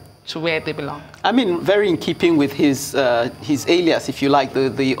return to where they belong. I mean, very in keeping with his alias, if you like,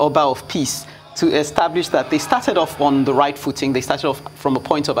 the Oba of Peace, to establish that they started off on the right footing. They started off from a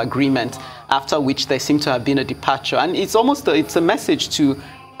point of agreement, after which there seemed to have been a departure. And it's almost it's a message to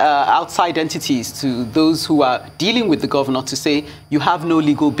outside entities, to those who are dealing with the governor, to say you have no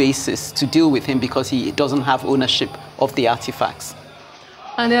legal basis to deal with him because he doesn't have ownership of the artifacts.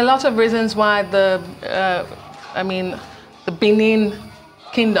 And there are a lot of reasons why the Benin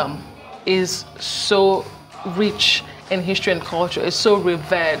Kingdom is so rich in history and culture. It's so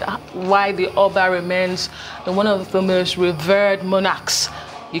revered. Why the Oba remains one of the most revered monarchs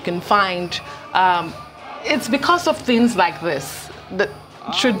you can find. It's because of things like this. That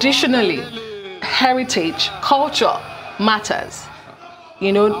traditionally, heritage, culture matters.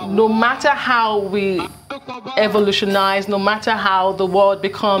 No matter how we evolutionize, no matter how the world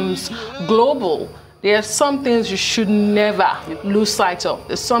becomes global, there are some things you should never lose sight of.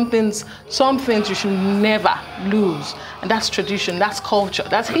 There's some things you should never lose. And that's tradition, that's culture,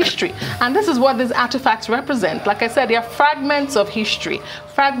 that's history. And this is what these artifacts represent. Like I said, they are fragments of history,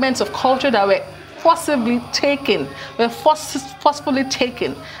 fragments of culture that were forcibly taken, forcefully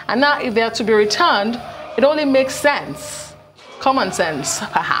taken. And now if they are to be returned, it only makes sense, common sense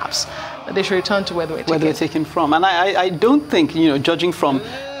perhaps, that they should return to where they were taken from. And I don't think, judging from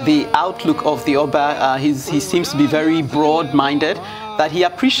the outlook of the Oba, he seems to be very broad-minded, that he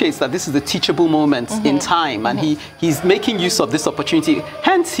appreciates that this is a teachable moment in time, and he's making use of this opportunity.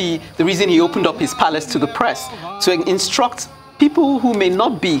 Hence, the reason he opened up his palace to the press, to instruct people who may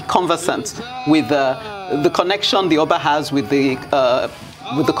not be conversant with the connection the Oba has with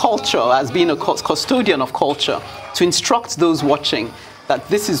the culture, as being a custodian of culture, to instruct those watching that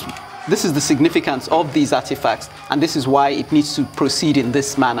this is the significance of these artifacts, and this is why it needs to proceed in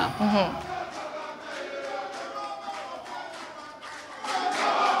this manner.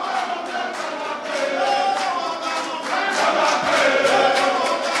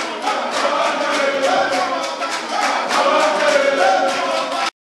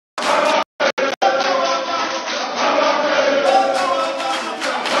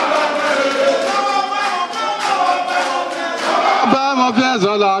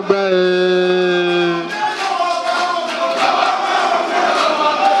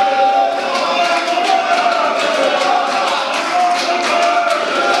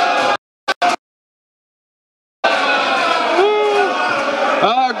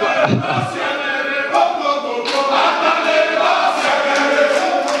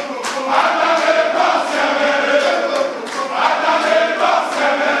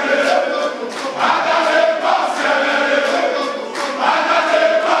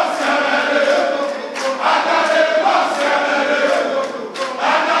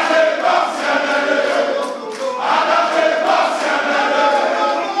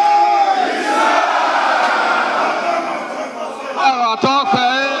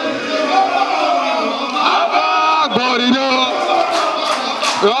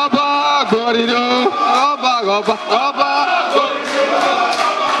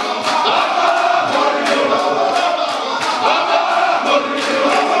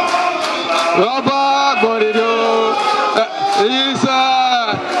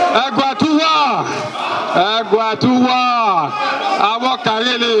 Guatua, Awa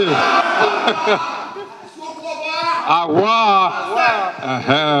Karele. Awa.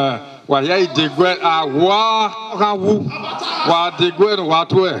 Waya Degwe, Awa, Rawu, Wa Degwe,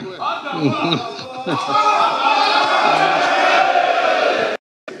 Watwe.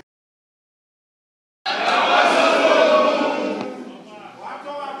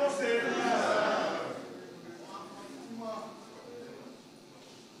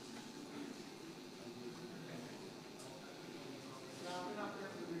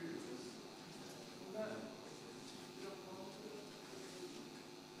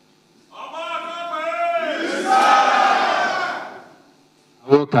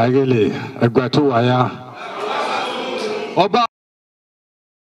 Kagele, Guatuaya. Oba.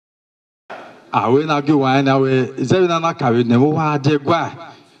 Awe na gi wine awe. Zebina na kawe nemo wa degwa.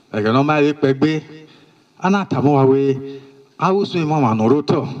 Ege no ma ye pegbe. Ana tamo awe. Awu su mama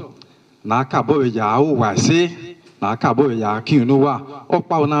noroto. Na ka bo ya awu wa se. Na ka bo ya kinu wa.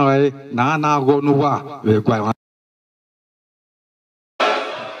 Opa ona we na go nu wa we gwa.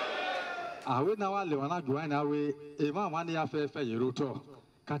 Awe na wa le wana gi wine awe. E ma wani ya fe yeroto.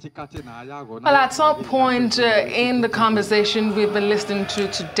 Well, at some point in the conversation we've been listening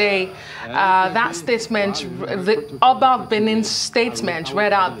to today, that statement, the Oba of Benin's statement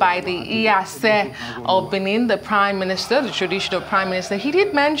read out by the Iyase of Benin, the Prime Minister, the traditional Prime Minister, he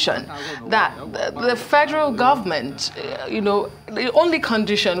did mention that the federal government, the only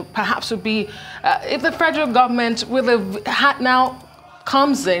condition perhaps would be if the federal government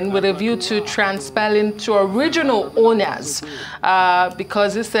comes in with a view to transpelling to original owners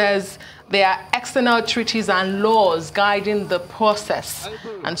because it says there are external treaties and laws guiding the process.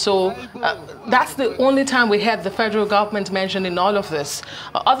 And so that's the only time we had the federal government mentioned in all of this.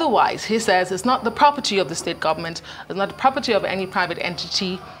 Otherwise, he says it's not the property of the state government, it's not the property of any private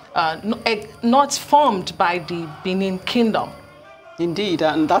entity, not formed by the Benin Kingdom. Indeed,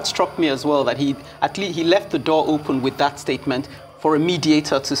 and that struck me as well, that he left the door open with that statement for a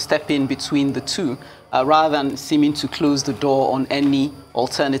mediator to step in between the two, rather than seeming to close the door on any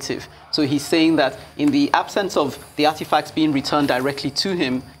alternative. So he's saying that in the absence of the artifacts being returned directly to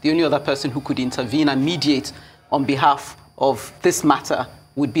him, the only other person who could intervene and mediate on behalf of this matter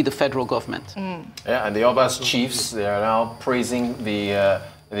would be the federal government. Yeah, and the Oba's chiefs, they are now praising the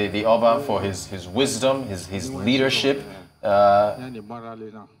Oba for his wisdom, his leadership. And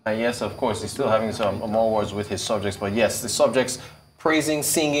yes, of course, he's still having some more words with his subjects, but yes, the subjects praising,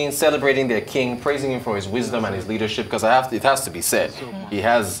 singing, celebrating their king, praising him for his wisdom and his leadership, because it has to be said, he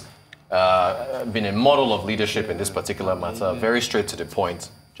has been a model of leadership in this particular matter, very straight to the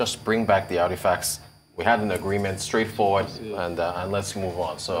point. Just bring back the artifacts. We had an agreement, straightforward, and let's move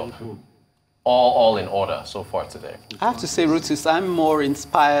on. So all in order so far today. I have to say, Rutus, I'm more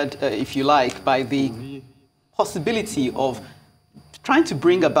inspired, if you like, by the possibility of trying to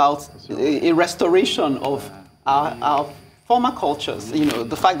bring about a restoration of our former cultures.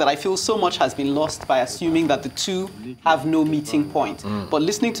 The fact that I feel so much has been lost by assuming that the two have no meeting point. But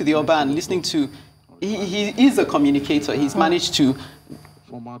listening to the Oba and listening to, he is a communicator. He's managed to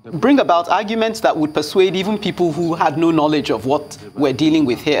bring about arguments that would persuade even people who had no knowledge of what we're dealing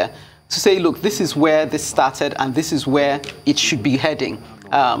with here to say, look, this is where this started and this is where it should be heading.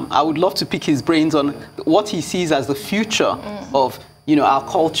 I would love to pick his brains on what he sees as the future of our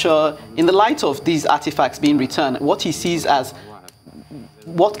culture in the light of these artifacts being returned, what he sees as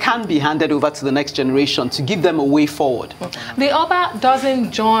what can be handed over to the next generation to give them a way forward. The Oba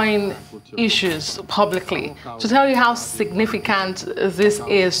doesn't join issues publicly to tell you how significant this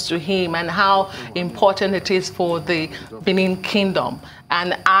is to him and how important it is for the Benin Kingdom.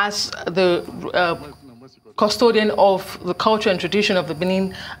 And as the custodian of the culture and tradition of the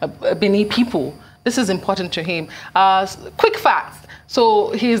Benin people, this is important to him. Quick facts.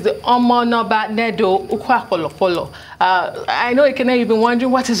 So he's the Omonoba Nedo Ukwakpolopolo. I know you've been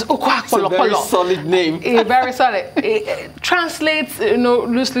wondering what is Ukwakpolopolo. It's a very solid name. Very solid. It translates,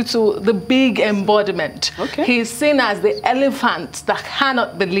 loosely to the big embodiment. Okay. He's seen as the elephant that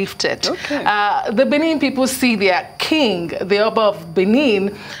cannot be lifted. Okay. The Benin people see their king, the Oba of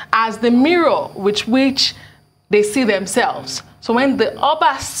Benin, as the mirror which they see themselves. So when the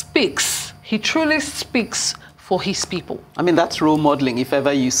Oba speaks, he truly speaks for his people. I mean, that's role modeling, if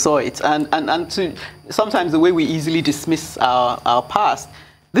ever you saw it. And to sometimes the way we easily dismiss our past,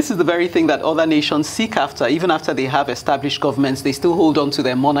 this is the very thing that other nations seek after. Even after they have established governments, they still hold on to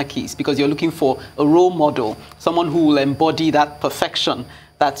their monarchies because you're looking for a role model, someone who will embody that perfection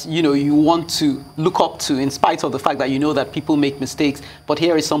that you want to look up to, in spite of the fact that that people make mistakes. But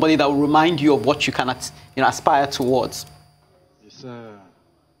here is somebody that will remind you of what you can aspire towards.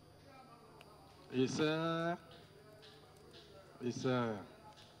 It's a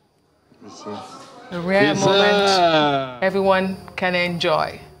rare moment everyone can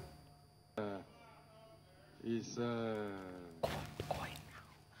enjoy. It's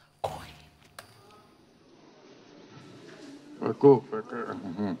Go.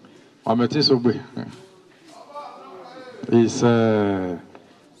 I'm a tisobe. It's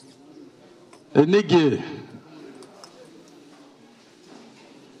Enige.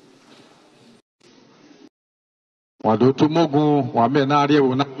 Wadoto mogun wa me na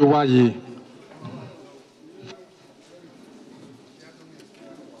arewo na waye.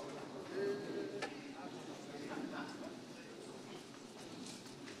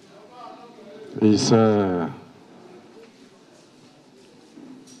 It's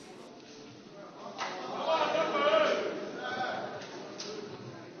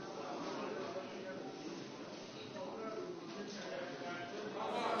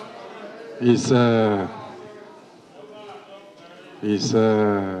It's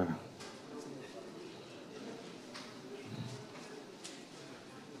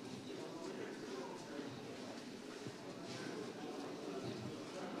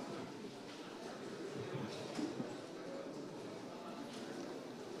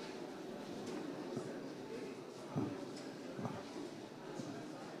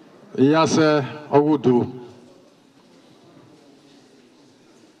Yes, I would do.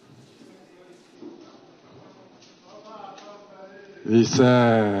 It's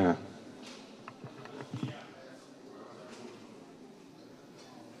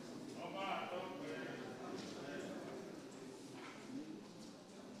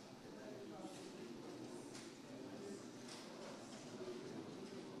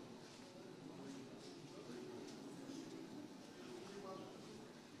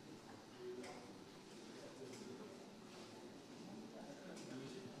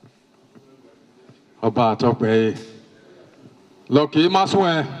about talk pay. Lucky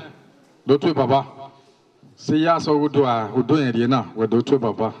Maswe, do to Baba. See, yes, I would do it, you know, we do to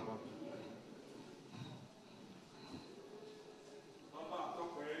Baba.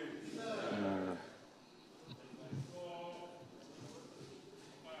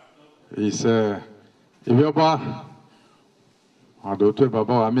 It's if you're Baba, I do to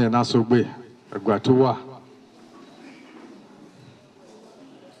Baba, I mean, not so big. I got to work.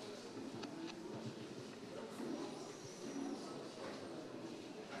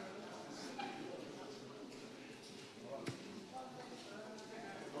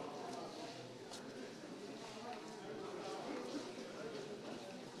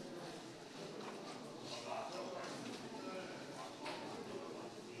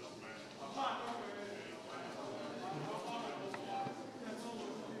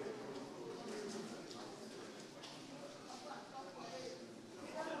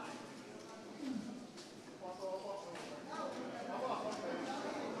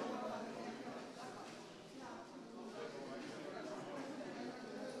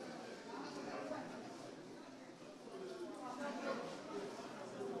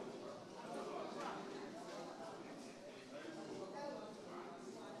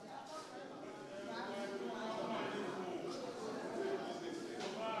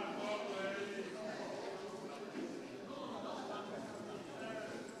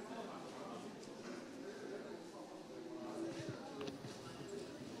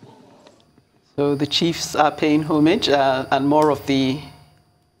 So the chiefs are paying homage, and more of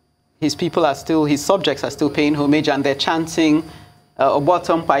his people are still, his subjects are still paying homage, and they're chanting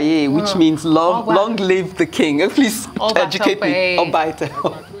Obatom Paye, which means long live the king. Please educate me. Obaite.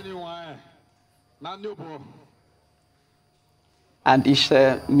 And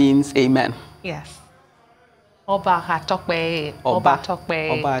Isha means amen. Yes. Oba Hatokbe. Oba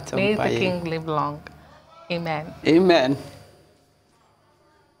Tokbe. May the king live long. Amen. Amen.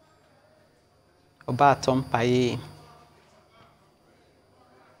 Obatom Paye.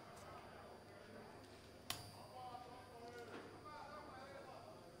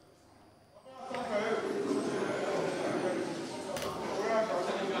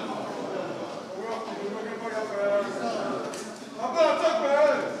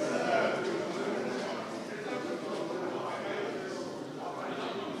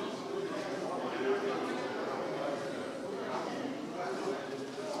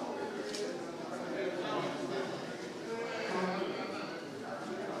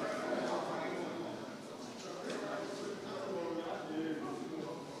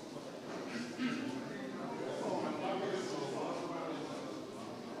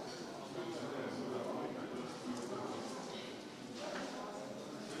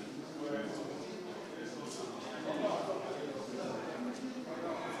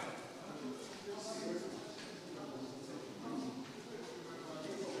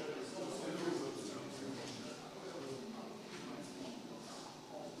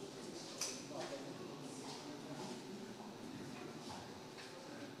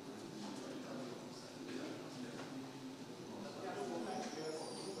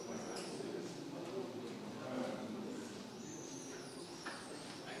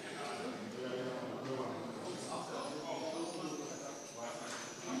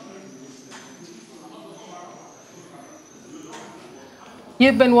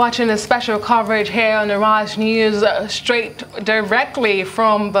 You've been watching a special coverage here on the Raj News, straight directly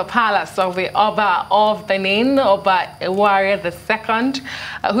from the palace of the Oba of Benin, Oba Ewuare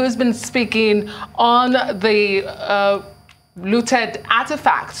II, who's been speaking on the looted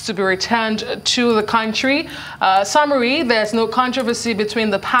artifacts to be returned to the country. Summary: there's no controversy between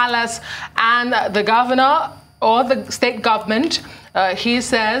the palace and the governor or the state government. He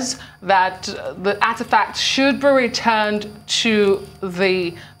says that the artifacts should be returned to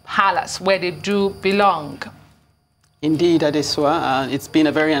the palace where they do belong. Indeed, Adesua, it's been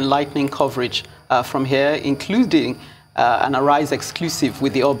a very enlightening coverage from here, including an Arise exclusive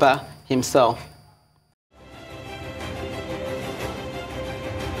with the Oba himself.